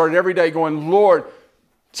for. I started every day going, Lord,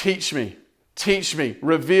 teach me,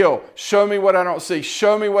 reveal, show me what I don't see,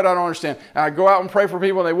 show me what I don't understand. And I'd go out and pray for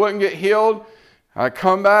people and they wouldn't get healed. I'd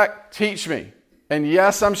come back, teach me. And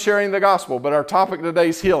yes, I'm sharing the gospel, but our topic today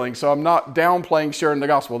is healing, so I'm not downplaying sharing the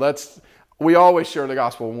gospel. We always share the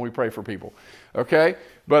gospel when we pray for people, okay?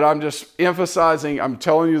 But I'm just emphasizing, I'm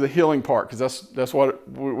telling you the healing part, because that's what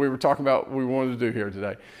we were talking about, we wanted to do here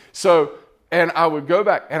today. So, and I would go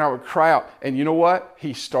back and I would cry out. And you know what?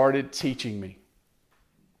 He started teaching me.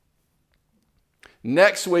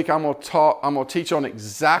 Next week, I'm going to teach on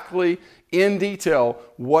exactly in detail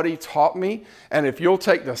what he taught me. And if you'll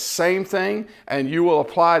take the same thing and you will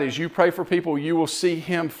apply it as you pray for people, you will see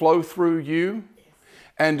him flow through you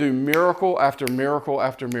and do miracle after miracle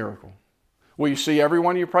after miracle. Will you see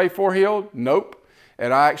everyone you pray for healed? Nope.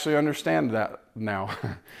 And I actually understand that now.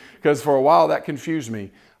 Because for a while that confused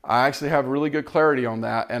me. I actually have really good clarity on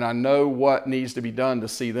that, and I know what needs to be done to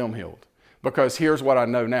see them healed. Because here's what I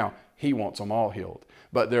know now. He wants them all healed.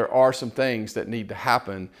 But there are some things that need to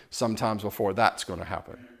happen sometimes before that's going to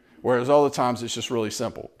happen. Whereas other times it's just really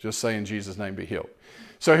simple. Just say in Jesus' name be healed.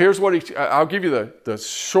 So here's what I'll give you the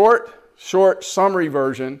short summary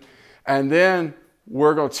version, and then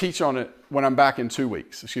we're going to teach on it when I'm back in 2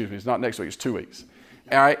 weeks. Excuse me, it's not next week, it's 2 weeks.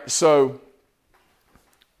 All right, so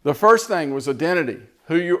the first thing was identity.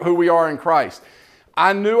 Who we are in Christ.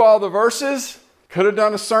 I knew all the verses, could have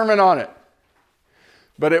done a sermon on it,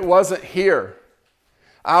 but it wasn't here.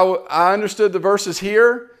 I understood the verses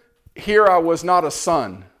here. Here I was not a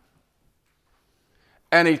son.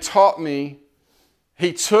 And he taught me,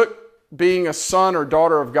 he took being a son or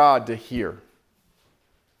daughter of God to here.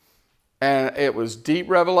 And it was deep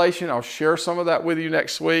revelation. I'll share some of that with you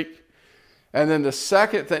next week. And then the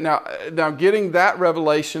second thing, now getting that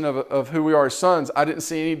revelation of who we are as sons, I didn't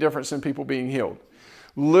see any difference in people being healed.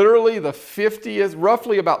 Literally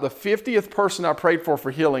roughly about the 50th person I prayed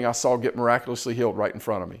for healing, I saw get miraculously healed right in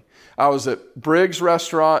front of me. I was at Briggs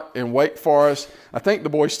Restaurant in Wake Forest. I think the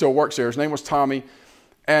boy still works there. His name was Tommy,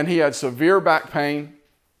 and he had severe back pain.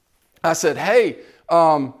 I said, hey,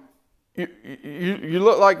 you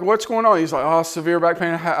look like, what's going on? He's like, oh, severe back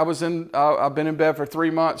pain. I've been in bed for 3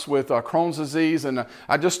 months with Crohn's disease, and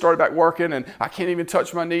I just started back working, and I can't even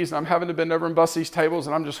touch my knees, and I'm having to bend over and bust these tables,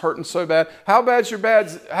 and I'm just hurting so bad. How bad's your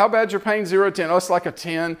pain? 0 to 10? Oh, it's like a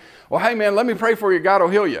 10. Well, hey man, let me pray for you. God will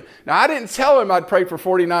heal you. Now, I didn't tell him I'd prayed for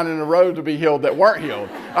 49 in a row to be healed that weren't healed.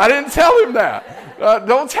 I didn't tell him that.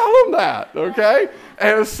 Don't tell him that, okay?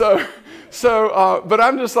 And but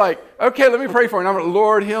I'm just like, okay, let me pray for him. I'm like,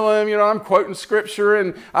 Lord, heal him. I'm quoting scripture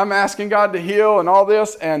and I'm asking God to heal and all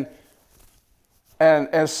this. And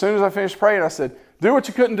as soon as I finished praying, I said, do what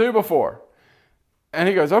you couldn't do before. And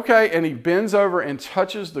he goes, okay. And he bends over and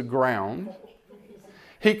touches the ground.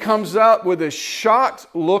 He comes up with a shocked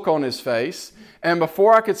look on his face. And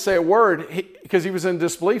before I could say a word, because he was in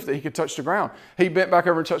disbelief that he could touch the ground, he bent back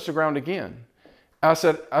over and touched the ground again. I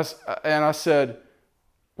said,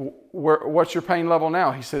 what's your pain level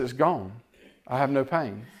now? He said, it's gone. I have no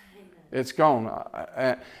pain. It's gone.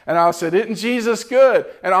 And I said, isn't Jesus good?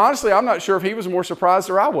 And honestly, I'm not sure if he was more surprised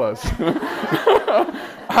or I was.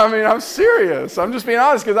 I mean, I'm serious. I'm just being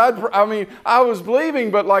honest because I was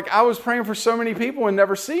believing, but like I was praying for so many people and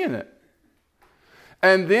never seeing it.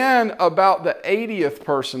 And then about the 80th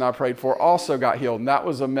person I prayed for also got healed, and that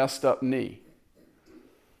was a messed up knee.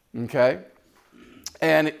 Okay?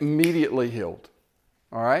 And immediately healed.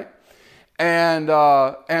 All right? And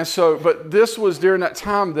so, but this was during that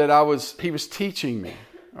time that he was teaching me,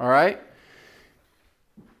 all right?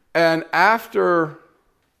 And after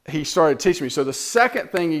he started teaching me, so the second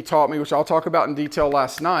thing he taught me, which I'll talk about in detail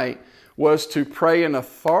last night, was to pray in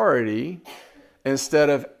authority instead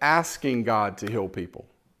of asking God to heal people.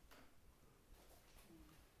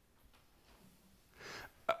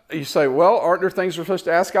 You say, well, aren't there things we're supposed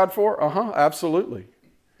to ask God for? Absolutely.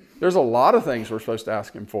 There's a lot of things we're supposed to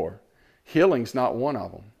ask him for. Healing's not one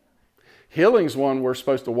of them. Healing's one we're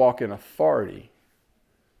supposed to walk in authority.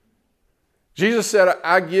 Jesus said,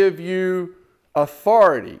 I give you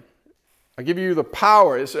authority. I give you the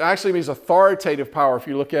power. It actually means authoritative power if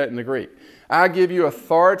you look at it in the Greek. I give you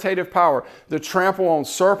authoritative power to trample on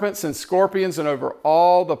serpents and scorpions and over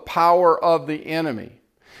all the power of the enemy.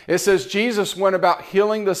 It says Jesus went about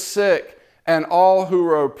healing the sick and all who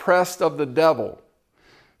were oppressed of the devil.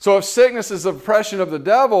 So if sickness is the oppression of the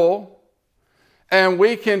devil, and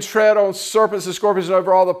we can tread on serpents and scorpions and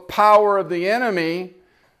over all the power of the enemy,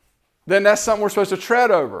 then that's something we're supposed to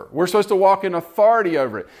tread over. We're supposed to walk in authority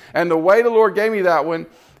over it. And the way the Lord gave me that one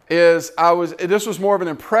is this was more of an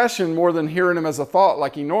impression more than hearing him as a thought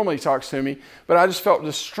like he normally talks to me. But I just felt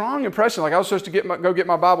this strong impression like I was supposed to go get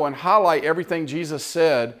my Bible and highlight everything Jesus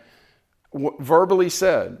said, verbally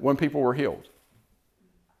said when people were healed.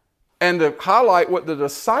 And to highlight what the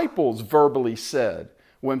disciples verbally said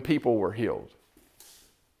when people were healed.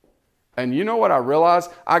 And you know what I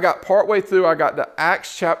realized? I got partway through, I got to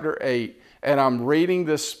Acts chapter 8, and I'm reading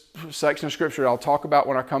this section of scripture I'll talk about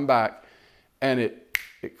when I come back, and it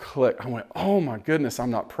clicked. I went, oh my goodness,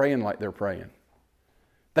 I'm not praying like they're praying.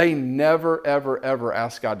 They never, ever, ever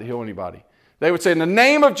asked God to heal anybody. They would say, in the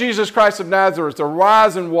name of Jesus Christ of Nazareth,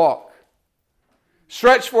 arise and walk.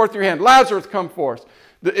 Stretch forth your hand. Lazarus, come forth.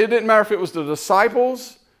 It didn't matter if it was the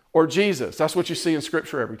disciples or Jesus. That's what you see in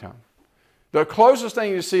scripture every time. The closest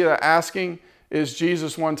thing you see to asking is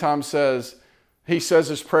Jesus one time says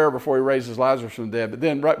this prayer before he raises Lazarus from the dead. But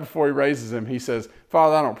then right before he raises him, he says,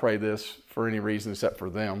 Father, I don't pray this for any reason except for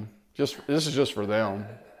them. This is just for them.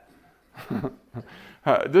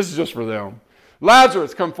 This is just for them.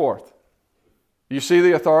 Lazarus, come forth. You see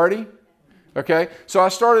the authority? Okay. So I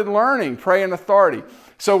started learning, praying authority.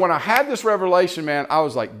 So when I had this revelation, man, I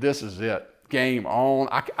was like, this is it. Game on.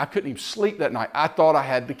 I couldn't even sleep that night. I thought I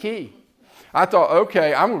had the key. I thought,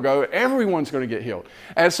 okay, I'm going to go. Everyone's going to get healed.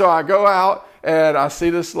 And so I go out and I see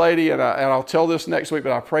this lady and I'll tell this next week,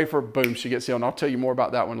 but I pray for her, boom, she gets healed. And I'll tell you more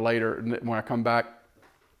about that one later when I come back.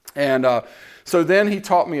 And so then he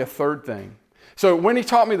taught me a third thing. So when he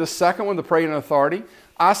taught me the second one, the praying in authority,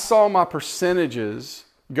 I saw my percentages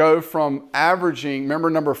go from averaging, remember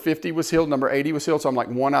number 50 was healed, number 80 was healed, so I'm like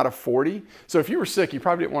 1 out of 40. So if you were sick, you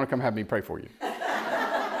probably didn't want to come have me pray for you.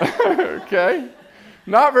 Okay?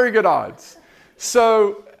 Not very good odds.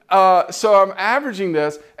 So I'm averaging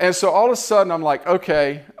this, and so all of a sudden I'm like,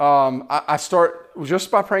 okay, I start, just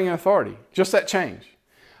by praying in authority, just that change,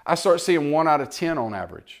 I start seeing 1 out of 10 on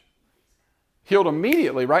average. Healed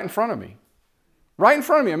immediately right in front of me. Right in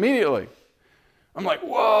front of me immediately. I'm like,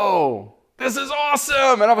 whoa, this is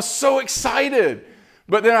awesome, and I was so excited.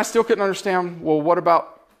 But then I still couldn't understand, well, what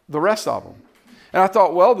about the rest of them? And I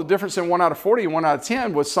thought, well, the difference in 1 out of 40 and 1 out of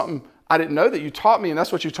 10 was something I didn't know that you taught me, and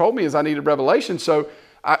that's what you told me is I needed revelation. So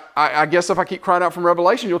I guess if I keep crying out from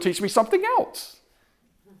revelation, you'll teach me something else.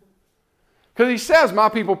 Because he says, my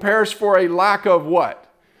people perish for a lack of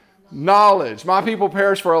what? Knowledge. My people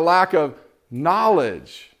perish for a lack of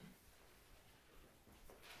knowledge.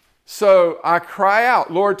 So I cry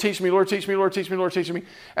out, Lord, teach me, Lord, teach me, Lord, teach me, Lord, teach me.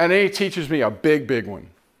 And then he teaches me a big, big one.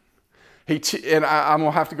 And I'm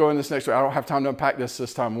going to have to go in this next week. I don't have time to unpack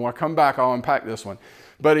this time. When I come back, I'll unpack this one.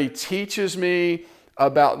 But he teaches me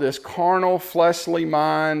about this carnal, fleshly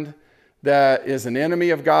mind that is an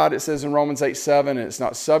enemy of God. It says in Romans 8:7, and it's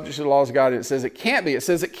not subject to the laws of God. And it says it can't be. It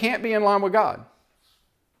says it can't be in line with God.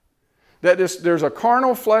 That there's a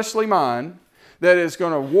carnal, fleshly mind that is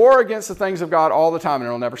going to war against the things of God all the time, and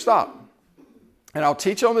it'll never stop. And I'll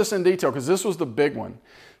teach on this in detail because this was the big one.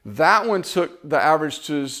 That one took the average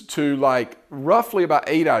to like roughly about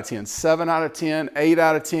 8 out of 10, 7 out of 10, 8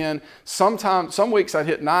 out of 10. Sometimes, some weeks I'd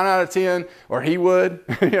hit 9 out of 10, or he would,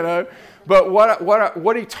 you know. But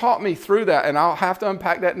what he taught me through that, and I'll have to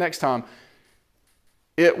unpack that next time,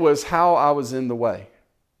 it was how I was in the way.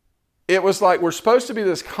 It was like we're supposed to be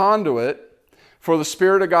this conduit for the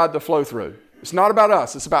Spirit of God to flow through. It's not about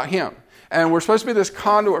us, it's about Him. And we're supposed to be this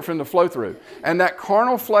conduit for Him to flow through. And that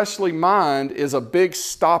carnal, fleshly mind is a big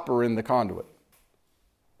stopper in the conduit.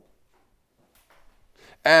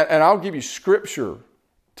 And I'll give you scripture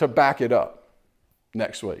to back it up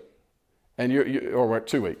next week. And or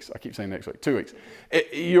 2 weeks. I keep saying next week. 2 weeks.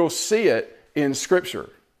 You'll see it in scripture.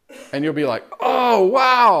 And you'll be like, oh,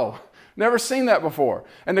 wow. Never seen that before.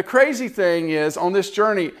 And the crazy thing is, on this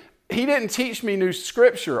journey, he didn't teach me new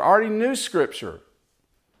scripture. I already knew scripture.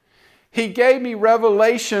 He gave me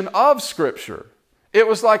revelation of scripture. It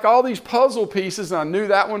was like all these puzzle pieces, and I knew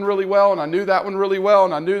that one really well, and I knew that one really well,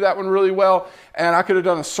 and I knew that one really well, and I could have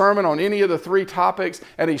done a sermon on any of the 3 topics,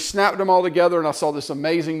 and he snapped them all together, and I saw this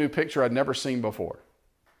amazing new picture I'd never seen before.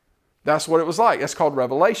 That's what it was like. That's called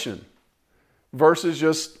revelation. Versus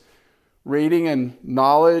just reading and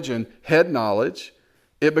knowledge and head knowledge,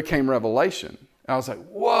 it became revelation. And I was like,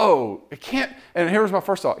 whoa, it can't, and here was my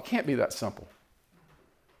first thought, it can't be that simple.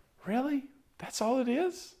 Really? That's all it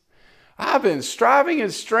is? I've been striving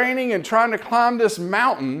and straining and trying to climb this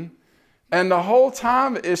mountain, and the whole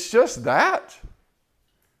time it's just that?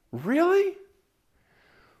 Really?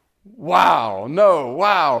 Wow, no,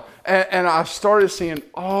 wow. And I started seeing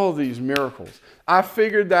all these miracles. I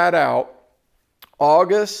figured that out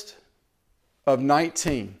August of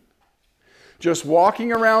 19. Just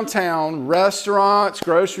walking around town, restaurants,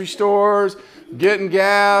 grocery stores, getting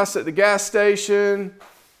gas at the gas station.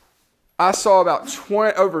 I saw about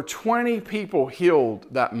over 20 people healed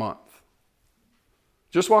that month.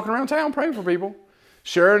 Just walking around town praying for people,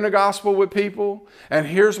 sharing the gospel with people. And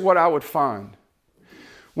here's what I would find.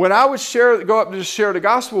 When I would go up to just share the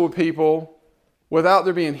gospel with people without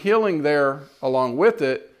there being healing there along with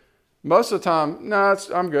it, most of the time, no,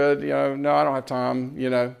 I'm good. No, I don't have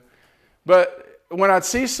time, But when I'd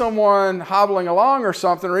see someone hobbling along or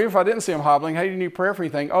something, or even if I didn't see them hobbling, hey, do you need prayer for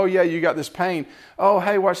anything? Oh, yeah, you got this pain. Oh,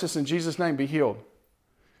 hey, watch this. In Jesus' name, be healed.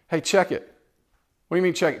 Hey, check it. What do you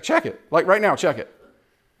mean check it? Check it. Like right now, check it.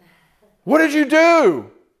 What did you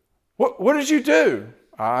do? What did you do?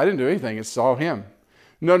 I didn't do anything. It's all Him.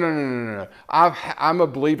 No. I'm a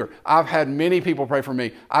believer. I've had many people pray for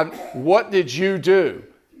me. What did you do?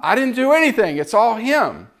 I didn't do anything. It's all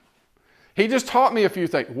Him. He just taught me a few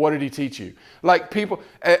things. What did He teach you? Like people,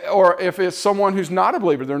 or if it's someone who's not a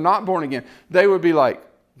believer, they're not born again, they would be like,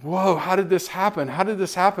 whoa, how did this happen? How did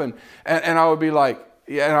this happen? And I would be like,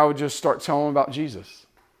 yeah, and I would just start telling them about Jesus.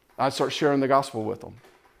 I'd start sharing the gospel with them.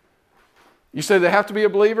 You say they have to be a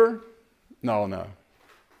believer? No,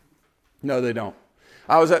 they don't.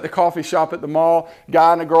 I was at the coffee shop at the mall,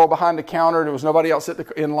 guy and a girl behind the counter. There was nobody else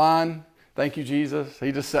in line. Thank you, Jesus.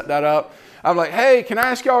 He just set that up. I'm like, hey, can I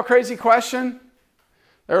ask y'all a crazy question?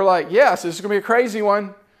 They were like, yes, this is going to be a crazy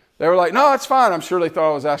one. They were like, no, it's fine. I'm sure they thought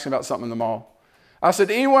I was asking about something in the mall. I said,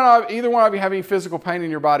 either one of you have any physical pain in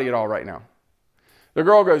your body at all right now? The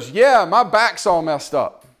girl goes, yeah, my back's all messed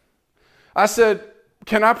up. I said,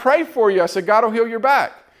 can I pray for you? I said, God will heal your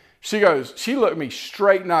back. She looked me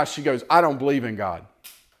straight in the eyes. She goes, I don't believe in God.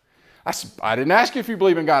 I said, I didn't ask you if you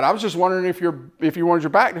believe in God. I was just wondering if you wanted your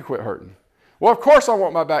back to quit hurting. Well, of course I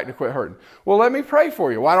want my back to quit hurting. Well, let me pray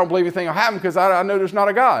for you. Well, I don't believe anything will happen because I know there's not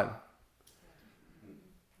a God.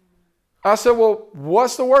 I said, well,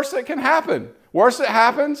 what's the worst that can happen? Worst that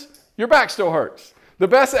happens, your back still hurts. The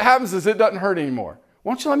best that happens is it doesn't hurt anymore.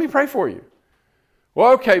 Why don't you let me pray for you?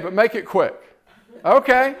 Well, okay, but make it quick.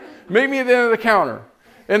 Okay, meet me at the end of the counter.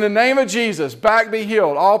 In the name of Jesus, back be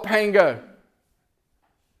healed, all pain go.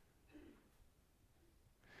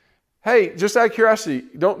 Hey, just out of curiosity,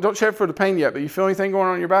 don't check for the pain yet, but you feel anything going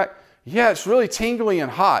on in your back? Yeah, it's really tingly and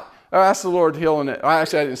hot. I asked the Lord healing it.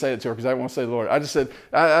 Actually, I didn't say it to her because I didn't want to say the Lord. I just said,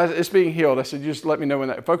 it's being healed. I said, just let me know when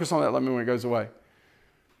that, focus on that, let me know when it goes away.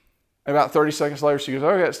 About 30 seconds later, she goes,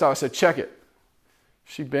 okay, stop. I said, check it.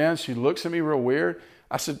 She bends, she looks at me real weird.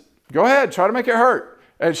 I said, go ahead, try to make it hurt.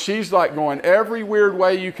 And she's like going every weird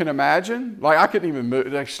way you can imagine. Like I couldn't even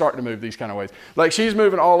move, like start to move these kind of ways. Like she's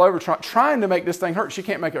moving all over trying to make this thing hurt. She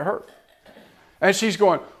can't make it hurt. And she's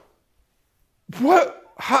going, what?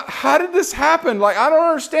 How did this happen? Like, I don't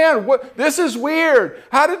understand. This is weird.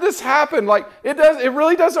 How did this happen? Like, it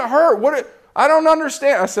really doesn't hurt. I don't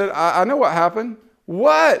understand. I said, I know what happened.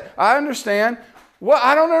 What? I understand. What?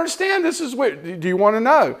 I don't understand. This is weird. Do you want to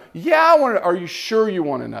know? Yeah, I want to. Are you sure you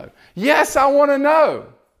want to know? Yes, I want to know.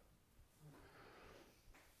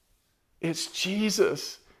 It's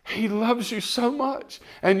Jesus. He loves you so much.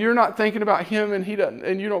 And you're not thinking about him and he doesn't,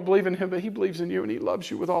 and you don't believe in him, but he believes in you and he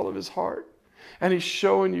loves you with all of his heart. And he's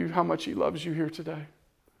showing you how much he loves you here today.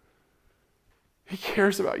 He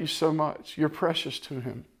cares about you so much. You're precious to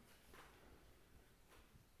him.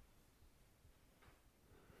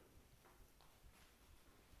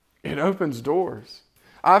 It opens doors.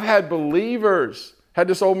 I've had believers, had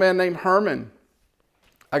this old man named Herman.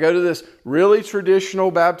 I go to this really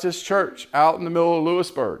traditional Baptist church out in the middle of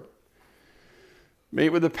Lewisburg. Meet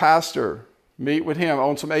with the pastor, meet with him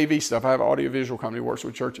on some AV stuff. I have an audiovisual company that works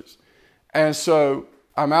with churches. And so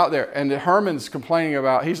I'm out there, and Herman's complaining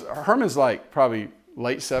about, Herman's like probably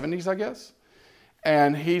late 70s, I guess.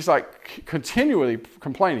 And he's like continually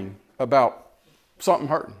complaining about something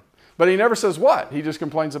hurting. But he never says what. He just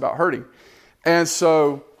complains about hurting. And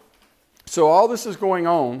so all this is going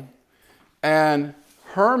on, and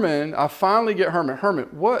Herman, I finally get Herman. Herman,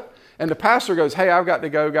 what? And the pastor goes, hey, I've got to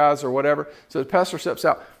go, guys, or whatever. So the pastor steps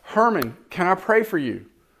out. Herman, can I pray for you?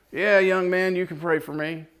 Yeah, young man, you can pray for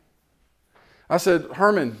me. I said,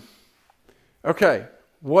 Herman, okay,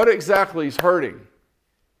 what exactly is hurting?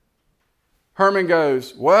 Herman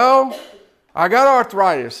goes, well, I got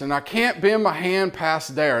arthritis and I can't bend my hand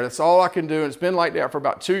past there. That's all I can do. And it's been like that for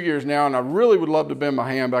about 2 years now. And I really would love to bend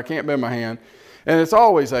my hand, but I can't bend my hand. And it's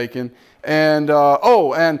always aching. And,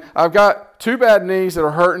 and I've got 2 bad knees that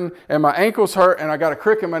are hurting and my ankles hurt and I got a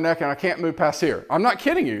crick in my neck and I can't move past here. I'm not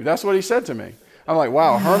kidding you. That's what he said to me. I'm like,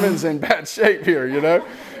 wow, Herman's in bad shape here, you know?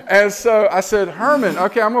 And so I said, Herman,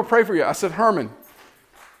 okay, I'm going to pray for you. I said, Herman,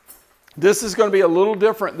 this is going to be a little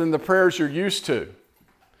different than the prayers you're used to.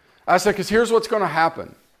 I said, because here's what's going to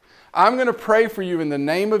happen. I'm going to pray for you in the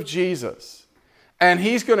name of Jesus, and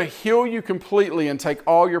he's going to heal you completely and take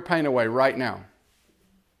all your pain away right now.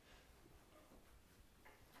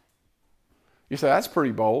 You say, that's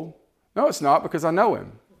pretty bold. No, it's not, because I know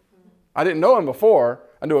him. I didn't know him before.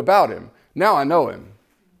 I knew about him. Now I know him.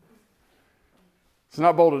 It's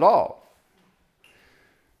not bold at all.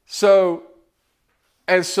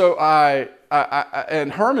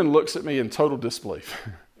 And Herman looks at me in total disbelief.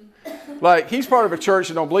 Like, he's part of a church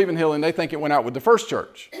that don't believe in healing. They think it went out with the first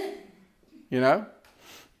church, you know?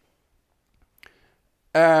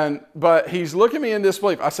 But he's looking at me in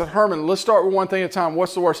disbelief. I said, Herman, let's start with one thing at a time.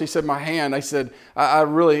 What's the worst? He said, my hand. I said,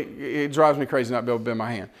 it drives me crazy not to be able to bend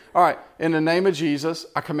my hand. All right, in the name of Jesus,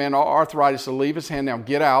 I command all arthritis to leave his hand now.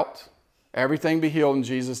 Get out. Everything be healed in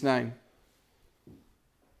Jesus' name.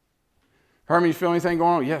 Herman, you feel anything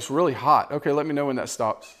going on? Yeah, it's really hot. Okay, let me know when that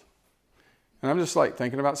stops. And I'm just like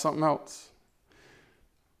thinking about something else.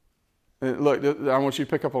 And look, I want you to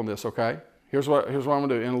pick up on this, okay? Here's what I'm going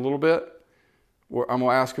to do. In a little bit, I'm going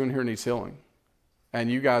to ask who in here needs healing.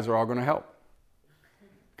 And you guys are all going to help.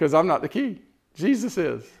 Because I'm not the key. Jesus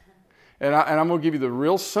is. And I'm going to give you the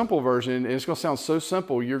real simple version. And it's going to sound so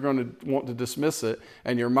simple, you're going to want to dismiss it.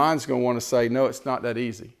 And your mind's going to want to say, no, it's not that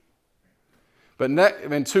easy. But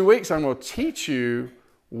in 2 weeks, I'm going to teach you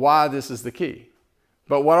why this is the key.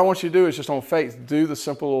 But what I want you to do is just on faith, do the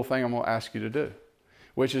simple little thing I'm going to ask you to do,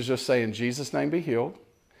 which is just say, in Jesus' name be healed.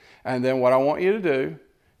 And then what I want you to do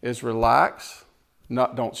is relax,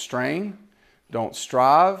 don't strain, don't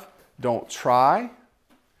strive, don't try,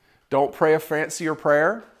 don't pray a fancier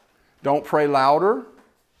prayer, don't pray louder,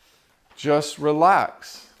 just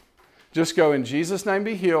relax. Just go, in Jesus' name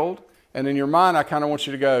be healed. And in your mind, I kind of want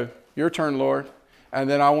you to go, your turn, Lord. And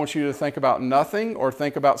then I want you to think about nothing or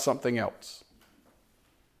think about something else.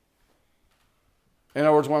 In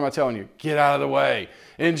other words, what am I telling you? Get out of the way.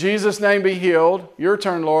 In Jesus' name be healed. Your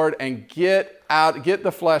turn, Lord, and get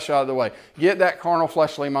the flesh out of the way. Get that carnal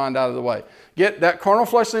fleshly mind out of the way. Get that carnal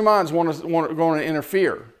fleshly mind is going to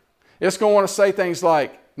interfere. It's going to want to say things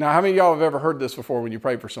like, now how many of y'all have ever heard this before when you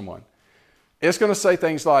pray for someone? It's going to say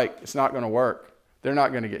things like, it's not going to work. They're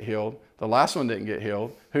not going to get healed. The last one didn't get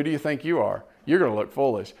healed. Who do you think you are? You're going to look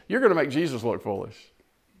foolish. You're going to make Jesus look foolish.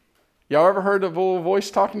 Y'all ever heard a little voice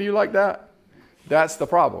talking to you like that? That's the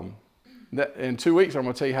problem. In 2 weeks, I'm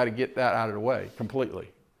going to tell you how to get that out of the way completely,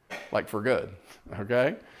 like for good,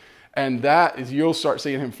 okay? And that is, you'll start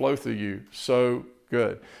seeing him flow through you so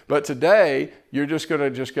good. But today, you're just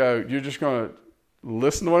going to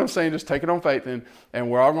listen to what I'm saying, just take it on faith, and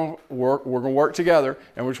we're all going to work together,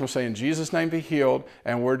 and we're just going to say, in Jesus' name be healed,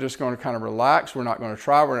 and we're just going to kind of relax. We're not going to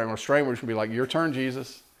try. We're not going to strain. We're just going to be like, your turn,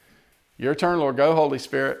 Jesus. Your turn, Lord. Go, Holy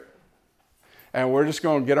Spirit. And we're just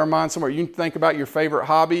going to get our mind somewhere. You can think about your favorite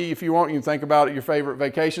hobby if you want. You can think about your favorite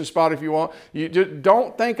vacation spot if you want. You just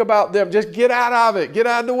don't think about them. Just get out of it. Get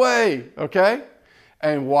out of the way, okay?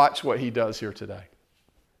 And watch what he does here today.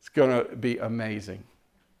 It's going to be amazing,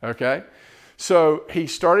 okay? So he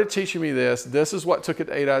started teaching me this. This is what took it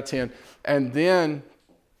to 8 out of 10. And then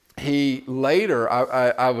he later,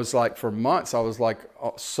 I was like, for months, I was like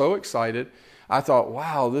so excited. I thought,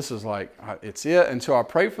 wow, this is like, it's it. Until I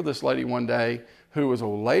prayed for this lady one day who was a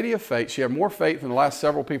lady of faith. She had more faith than the last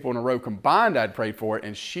several people in a row combined I'd prayed for it,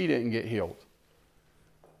 and she didn't get healed.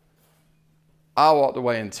 I walked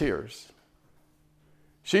away in tears.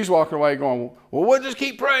 She's walking away going, well, we'll just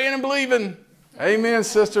keep praying and believing. Amen,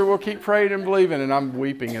 sister, we'll keep praying and believing. And I'm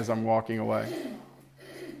weeping as I'm walking away.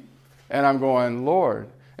 And I'm going, Lord.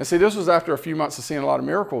 And see, this was after a few months of seeing a lot of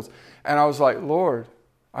miracles. And I was like, Lord,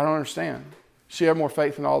 I don't understand. She had more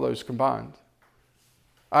faith than all those combined.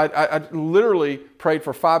 I literally prayed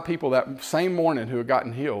for 5 people that same morning who had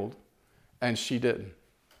gotten healed, and she didn't.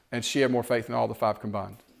 And she had more faith than all the 5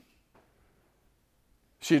 combined.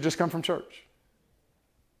 She had just come from church.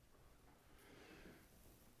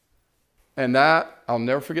 And that, I'll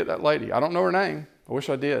never forget that lady. I don't know her name. I wish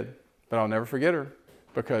I did, but I'll never forget her,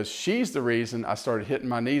 because she's the reason I started hitting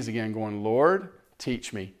my knees again going, Lord,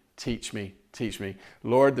 teach me, teach me, teach me.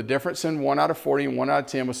 Lord, the difference in 1 out of 40 and 1 out of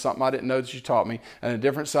 10 was something I didn't know that you taught me. And the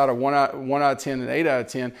difference out of 1 out of 10 and 8 out of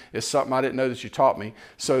 10 is something I didn't know that you taught me.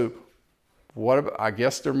 So what about, I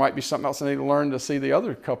guess there might be something else I need to learn to see the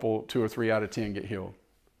other couple 2 or 3 out of 10 get healed.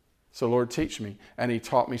 So Lord, teach me. And he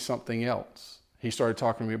taught me something else. He started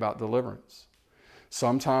talking to me about deliverance.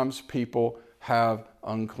 Sometimes people have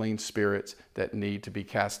unclean spirits that need to be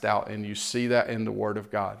cast out. And you see that in the Word of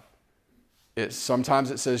God. Sometimes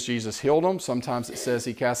it says Jesus healed them. Sometimes it says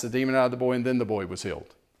he cast the demon out of the boy and then the boy was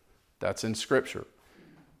healed. That's in Scripture.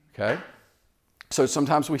 Okay? So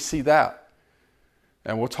sometimes we see that.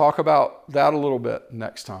 And we'll talk about that a little bit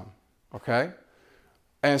next time. Okay?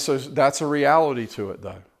 And so that's a reality to it,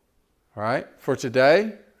 though. All right? For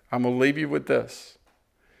today, I'm going to leave you with this.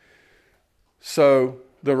 So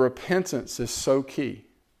the repentance is so key.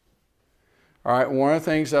 All right? One of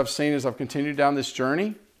the things I've seen as I've continued down this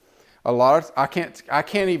journey, I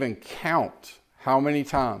can't even count how many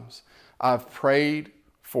times I've prayed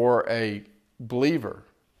for a believer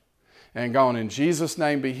and gone, in Jesus'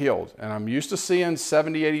 name be healed. And I'm used to seeing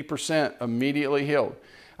 70, 80% immediately healed.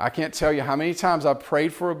 I can't tell you how many times I've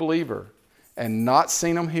prayed for a believer and not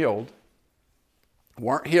seen them healed,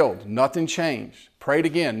 weren't healed, nothing changed. Prayed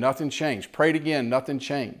again, nothing changed. Prayed again, nothing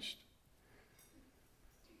changed.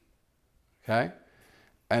 Okay?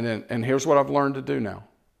 And here's what I've learned to do now.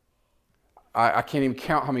 I can't even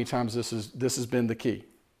count how many times this has been the key.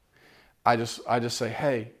 I just say,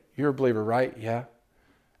 hey, you're a believer, right? Yeah.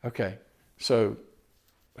 Okay. So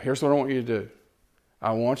here's what I want you to do.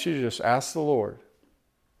 I want you to just ask the Lord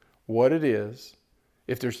what it is.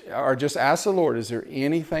 Or just ask the Lord, is there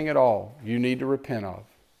anything at all you need to repent of?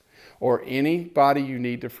 Or anybody you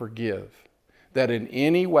need to forgive that in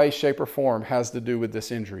any way, shape, or form has to do with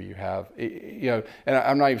this injury you have? And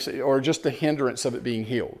I'm not even saying, or just the hindrance of it being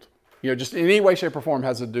healed. Just in any way, shape, or form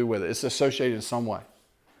has to do with it. It's associated in some way.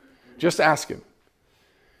 Just ask him.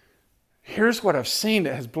 Here's what I've seen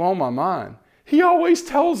that has blown my mind. He always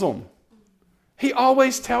tells them. He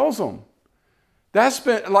always tells them. That's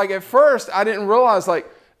been, like, at first, I didn't realize, but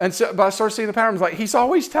I started seeing the patterns, he's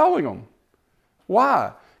always telling them.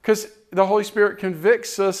 Why? Because the Holy Spirit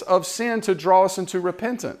convicts us of sin to draw us into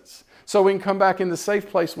repentance so we can come back in the safe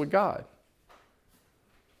place with God.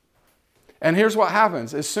 And here's what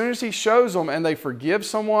happens. As soon as he shows them and they forgive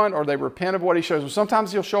someone or they repent of what he shows them,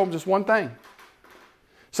 sometimes he'll show them just one thing.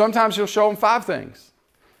 Sometimes he'll show them 5 things.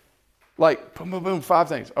 Like, boom, boom, boom, 5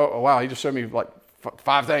 things. Oh, wow, he just showed me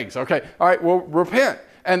 5 things. Okay, all right, well, repent.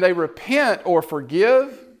 And they repent or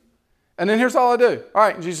forgive. And then here's all I do. All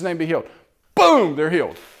right, in Jesus' name be healed. Boom, they're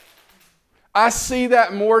healed. I see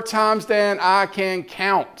that more times than I can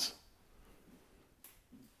count.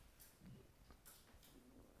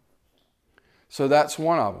 So that's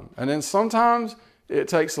one of them. And then sometimes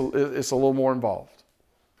it's a little more involved.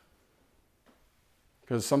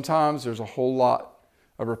 Because sometimes there's a whole lot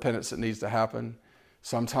of repentance that needs to happen.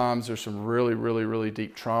 Sometimes there's some really, really, really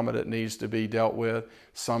deep trauma that needs to be dealt with.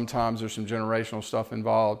 Sometimes there's some generational stuff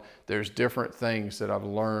involved. There's different things that I've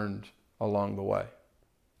learned along the way.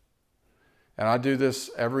 And I do this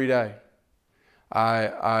every day.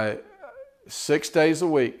 I 6 days a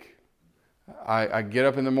week, I get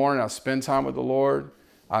up in the morning, I spend time with the Lord.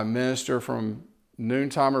 I minister from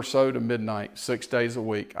noontime or so to midnight, 6 days a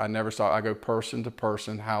week. I never stop. I go person to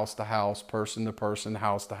person, house to house, person to person,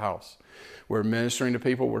 house to house. We're ministering to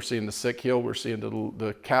people. We're seeing the sick healed. We're seeing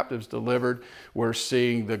the captives delivered. We're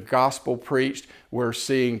seeing the gospel preached. We're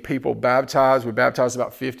seeing people baptized. We baptize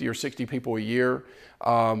about 50 or 60 people a year.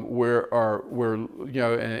 And we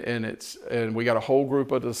got a whole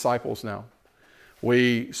group of disciples now.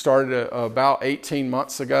 We started about 18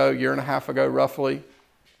 months ago, year and a half ago, roughly.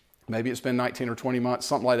 Maybe it's been 19 or 20 months,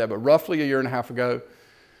 something like that, but roughly a year and a half ago,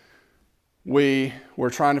 we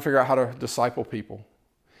were trying to figure out how to disciple people.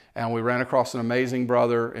 And we ran across an amazing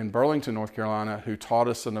brother in Burlington, North Carolina, who taught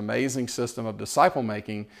us an amazing system of disciple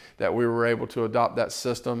making that we were able to adopt that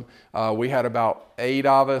system. We had about 8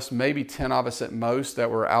 of us, maybe 10 of us at most,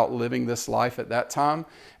 that were out living this life at that time.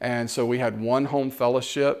 And so we had one home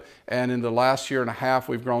fellowship. And in the last year and a half,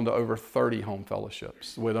 we've grown to over 30 home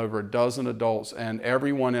fellowships with over a dozen adults. And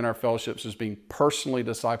everyone in our fellowships is being personally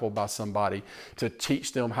discipled by somebody to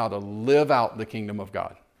teach them how to live out the kingdom of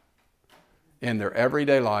God in their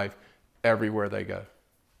everyday life, everywhere they go.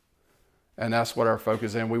 And that's what our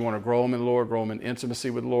focus is. And we want to grow them in the Lord, grow them in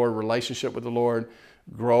intimacy with the Lord, relationship with the Lord,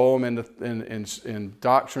 grow them in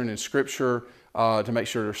doctrine and scripture to make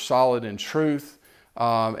sure they're solid in truth.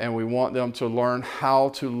 And we want them to learn how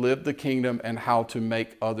to live the kingdom and how to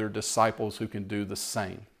make other disciples who can do the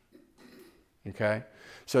same. Okay?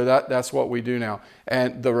 So that's what we do now.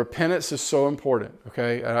 And the repentance is so important,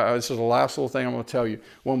 okay? This is the last little thing I'm going to tell you.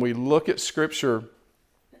 When we look at Scripture,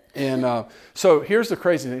 and so here's the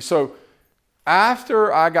crazy thing. So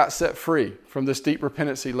after I got set free from this deep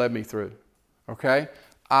repentance He led me through, okay,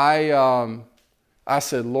 I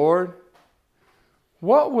said, Lord,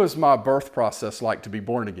 what was my birth process like to be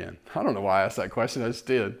born again? I don't know why I asked that question. I just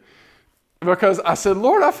did. Because I said,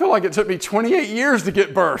 Lord, I feel like it took me 28 years to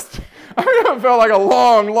get birthed. I mean, it felt like a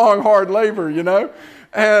long, long, hard labor, you know?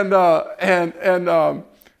 And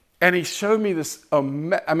He showed me this,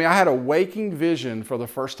 I had a waking vision for the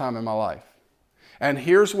first time in my life. And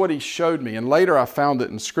here's what He showed me. And later I found it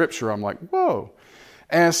in Scripture. I'm like, whoa.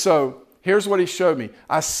 And so here's what He showed me.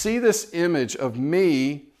 I see this image of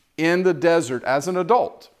me in the desert as an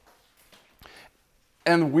adult.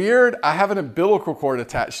 And weird, I have an umbilical cord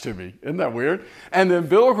attached to me. Isn't that weird? And the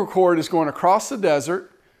umbilical cord is going across the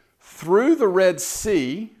desert, through the Red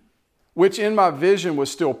Sea, which in my vision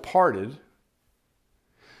was still parted.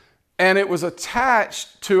 And it was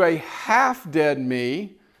attached to a half-dead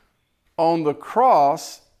me on the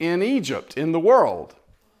cross in Egypt, in the world.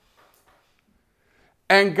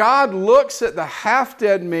 And God looks at the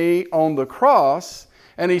half-dead me on the cross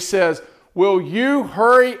and He says, will you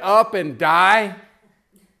hurry up and die?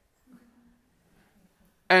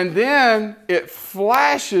 And then it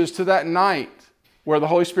flashes to that night where the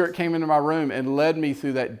Holy Spirit came into my room and led me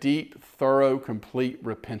through that deep, thorough, complete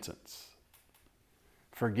repentance.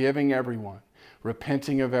 Forgiving everyone,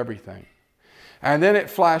 repenting of everything. And then it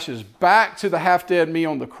flashes back to the half-dead me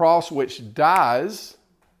on the cross, which dies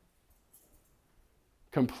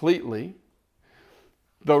completely.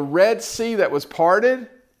 The Red Sea that was parted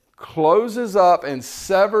closes up and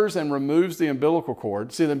severs and removes the umbilical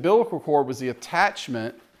cord. See, the umbilical cord was the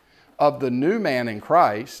attachment of the new man in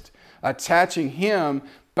Christ, attaching him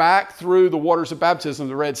back through the waters of baptism,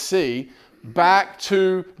 the Red Sea, back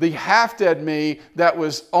to the half-dead me that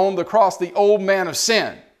was on the cross, the old man of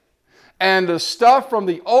sin. And the stuff from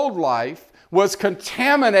the old life was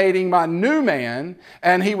contaminating my new man,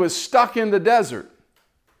 and he was stuck in the desert.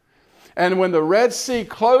 And when the Red Sea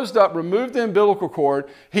closed up, removed the umbilical cord,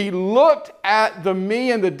 He looked at the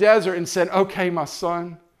me in the desert and said, okay, my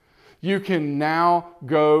son, you can now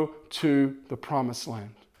go to the promised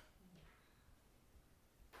land.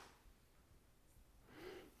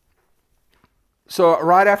 So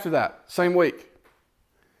right after that, same week,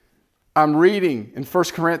 I'm reading in 1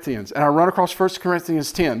 Corinthians, and I run across 1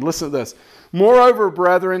 Corinthians 10. Listen to this. Moreover,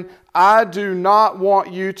 brethren, I do not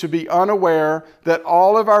want you to be unaware that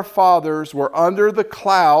all of our fathers were under the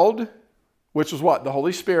cloud, which was what? The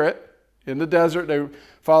Holy Spirit. In the desert, they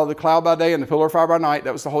followed the cloud by day and the pillar of fire by night.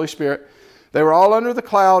 That was the Holy Spirit. They were all under the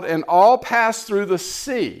cloud and all passed through the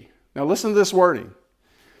sea. Now listen to this wording.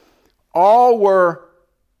 All were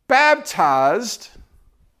baptized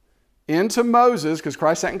into Moses, because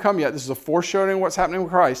Christ hadn't come yet. This is a foreshadowing of what's happening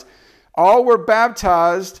with Christ. All were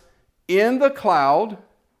baptized in the cloud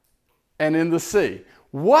and in the sea.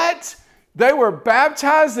 What? They were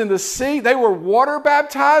baptized in the sea? They were water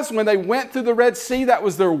baptized when they went through the Red Sea? That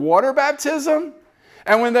was their water baptism?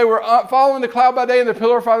 And when they were following the cloud by day and the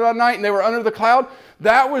pillar of fire by night and they were under the cloud,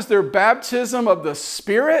 that was their baptism of the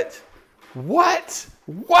Spirit? What?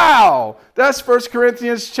 Wow! That's 1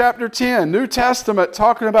 Corinthians chapter 10, New Testament,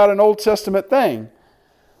 talking about an Old Testament thing.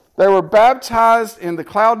 They were baptized in the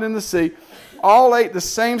cloud and in the sea. All ate the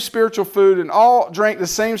same spiritual food and all drank the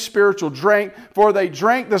same spiritual drink, for they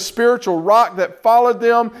drank the spiritual rock that followed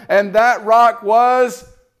them, and that rock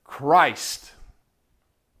was Christ.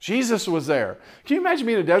 Jesus was there. Can you imagine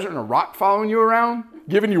being in a desert and a rock following you around,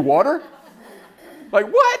 giving you water? Like,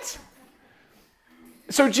 what?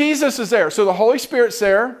 So Jesus is there. So the Holy Spirit's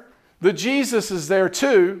there. The Jesus is there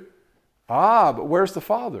too. But where's the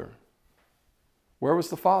Father? Where was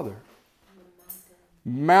the Father?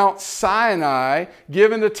 Mount Sinai,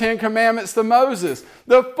 giving the 10 Commandments to Moses.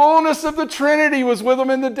 The fullness of the Trinity was with them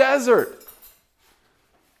in the desert.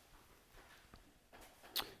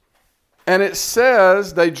 And it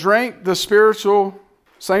says they drank the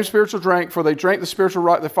same spiritual drink, for they drank the spiritual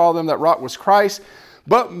rock that followed them. That rock was Christ.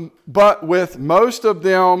 But with most of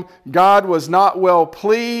them, God was not well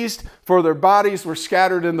pleased, for their bodies were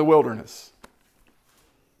scattered in the wilderness.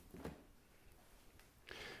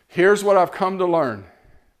 Here's what I've come to learn.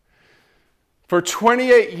 For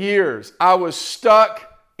 28 years, I was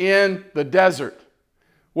stuck in the desert.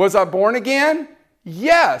 Was I born again?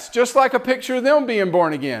 Yes, just like a picture of them being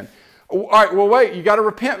born again. All right, well, wait, you got to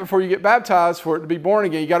repent before you get baptized for it to be born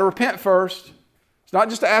again. You got to repent first. It's not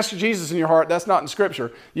just to ask Jesus in your heart. That's not in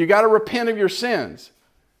Scripture. You got to repent of your sins.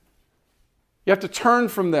 You have to turn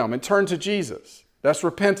from them and turn to Jesus. That's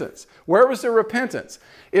repentance. Where was their repentance?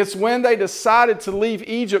 It's when they decided to leave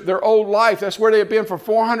Egypt, their old life. That's where they had been for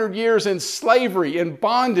 400 years in slavery, in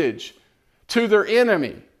bondage to their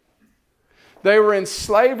enemy. They were in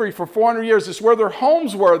slavery for 400 years. It's where their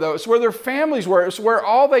homes were, though. It's where their families were. It's where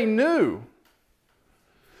all they knew.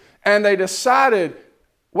 And they decided,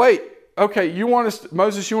 wait, okay,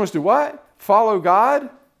 Moses, you want us to do what? Follow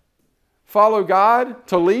God? Follow God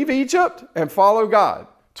to leave Egypt and follow God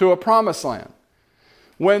to a promised land.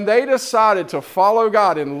 When they decided to follow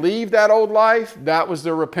God and leave that old life, that was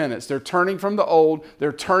their repentance. They're turning from the old.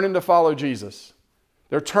 They're turning to follow Jesus.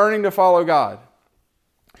 They're turning to follow God.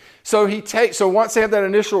 So once they have that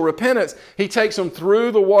initial repentance, he takes them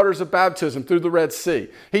through the waters of baptism, through the Red Sea.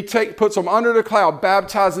 He puts them under the cloud,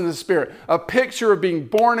 baptized in the Spirit. A picture of being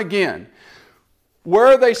born again. Where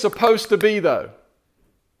are they supposed to be, though?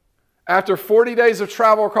 After 40 days of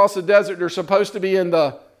travel across the desert, they're supposed to be in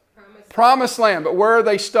the promised land. But where are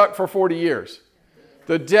they stuck for 40 years?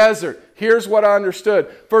 The desert. Here's what I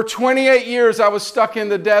understood. For 28 years, I was stuck in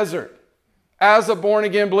the desert as a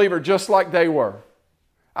born-again believer, just like they were.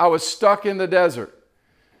 I was stuck in the desert.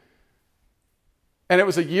 And it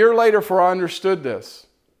was a year later before I understood this.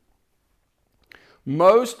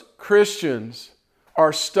 Most Christians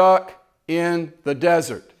are stuck in the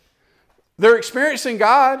desert. They're experiencing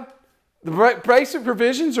God. The basic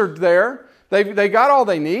provisions are there. They got all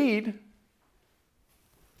they need.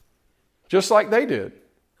 Just like they did.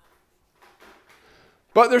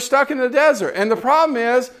 But they're stuck in the desert. And the problem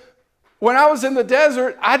is, when I was in the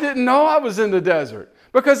desert, I didn't know I was in the desert.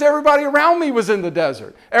 Because everybody around me was in the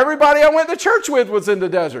desert. Everybody I went to church with was in the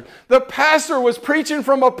desert. The pastor was preaching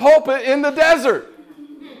from a pulpit in the desert.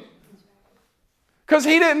 Because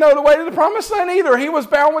he didn't know the way to the promised land either. He was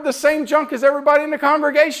bound with the same junk as everybody in the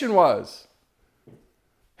congregation was.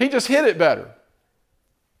 He just hid it better.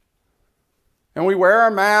 And we wear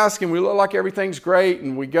our mask and we look like everything's great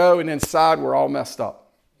and we go and inside we're all messed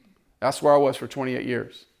up. That's where I was for 28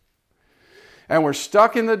 years. And we're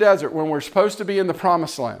stuck in the desert when we're supposed to be in the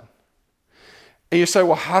promised land. And you say,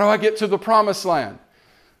 well, how do I get to the promised land?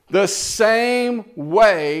 The same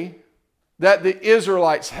way that the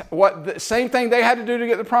Israelites, the same thing they had to do to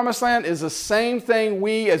get the promised land is the same thing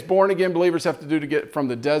we as born-again believers have to do to get from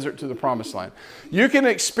the desert to the promised land. You can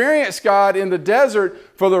experience God in the desert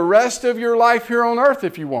for the rest of your life here on earth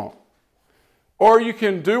if you want. Or you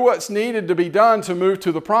can do what's needed to be done to move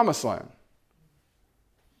to the promised land.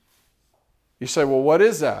 You say, well, what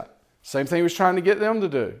is that? Same thing he was trying to get them to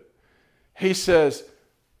do. He tells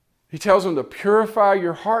them to purify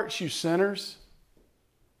your hearts, you sinners.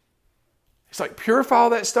 He's like, purify all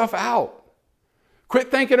that stuff out.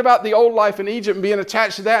 Quit thinking about the old life in Egypt and being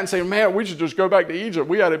attached to that and saying, man, we should just go back to Egypt.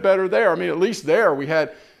 We had it better there. I mean, at least there we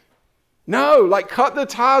had. No, cut the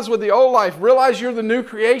ties with the old life. Realize you're the new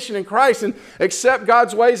creation in Christ and accept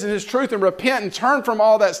God's ways and His truth and repent and turn from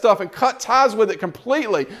all that stuff and cut ties with it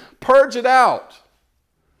completely. Purge it out.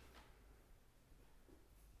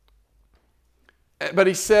 But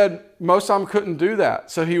he said most of them couldn't do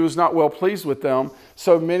that. So he was not well pleased with them.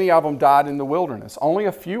 So many of them died in the wilderness. Only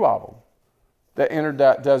a few of them that entered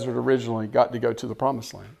that desert originally got to go to the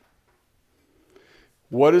promised land.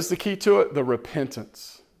 What is the key to it? The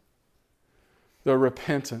repentance. The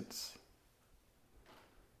repentance.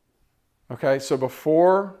 Okay, so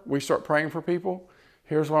before we start praying for people,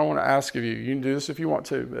 here's what I want to ask of you. You can do this if you want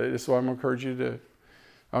to, but this is what I'm going to encourage you to do.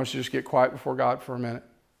 I want you to just get quiet before God for a minute.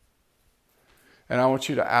 And I want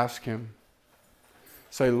you to ask Him.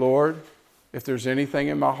 Say, Lord, if there's anything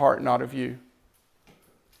in my heart not of you,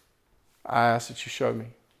 I ask that you show me.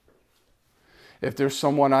 If there's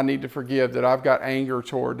someone I need to forgive that I've got anger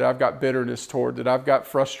toward, that I've got bitterness toward, that I've got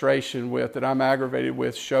frustration with, that I'm aggravated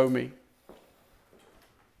with, show me.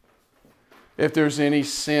 If there's any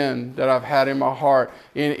sin that I've had in my heart,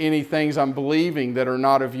 any things I'm believing that are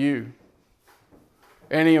not of you,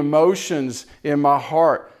 any emotions in my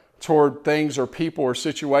heart toward things or people or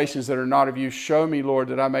situations that are not of you, show me, Lord,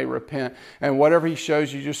 that I may repent. And whatever He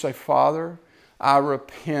shows you, just say, Father, I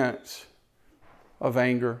repent of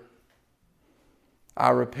anger. I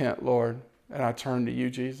repent, Lord, and I turn to you,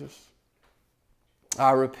 Jesus.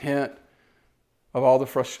 I repent of all the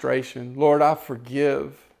frustration. Lord, I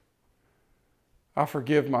forgive. I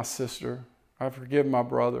forgive my sister. I forgive my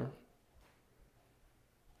brother.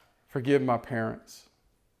 Forgive my parents.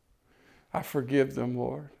 I forgive them,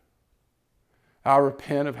 Lord. I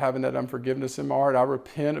repent of having that unforgiveness in my heart. I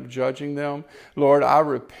repent of judging them. Lord, I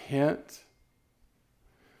repent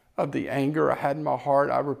of the anger I had in my heart.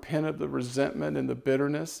 I repent of the resentment and the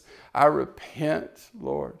bitterness. I repent,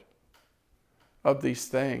 Lord, of these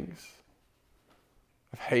things,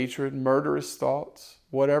 of hatred, murderous thoughts,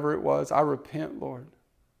 whatever it was. I repent, Lord.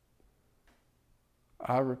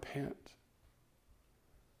 I repent.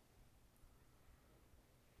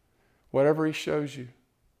 Whatever He shows you.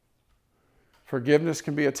 Forgiveness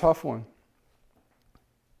can be a tough one.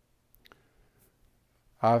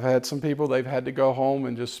 I've had some people, they've had to go home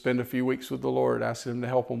and just spend a few weeks with the Lord, asking Him to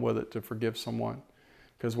help them with it, to forgive someone,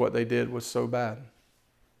 because what they did was so bad.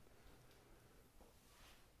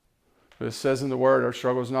 But it says in the Word, our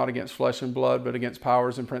struggle is not against flesh and blood, but against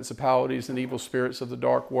powers and principalities and evil spirits of the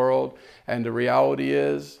dark world. And the reality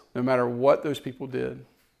is, no matter what those people did,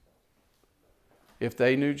 if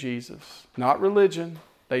they knew Jesus, not religion,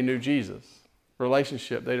 they knew Jesus.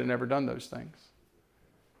 Relationship, they'd have never done those things.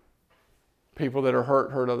 People that are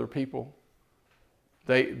hurt other people.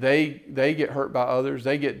 They get hurt by others.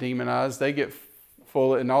 They get demonized. They get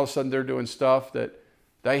full, and all of a sudden they're doing stuff that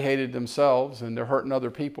they hated themselves, and they're hurting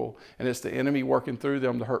other people. And it's the enemy working through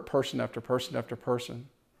them to hurt person after person after person.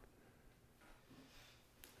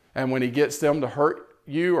 And when he gets them to hurt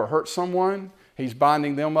you or hurt someone, he's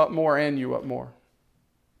binding them up more and you up more.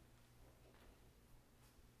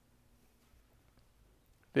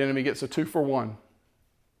 The enemy gets a 2-for-1.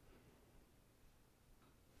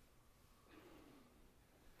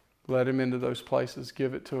 Let him into those places.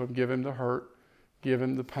 Give it to him. Give him the hurt. Give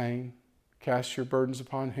him the pain. Cast your burdens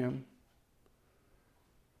upon him.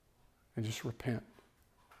 And just repent.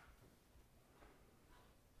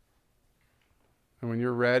 And when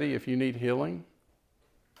you're ready, if you need healing,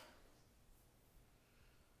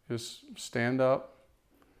 just stand up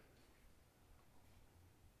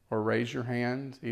or raise your hand.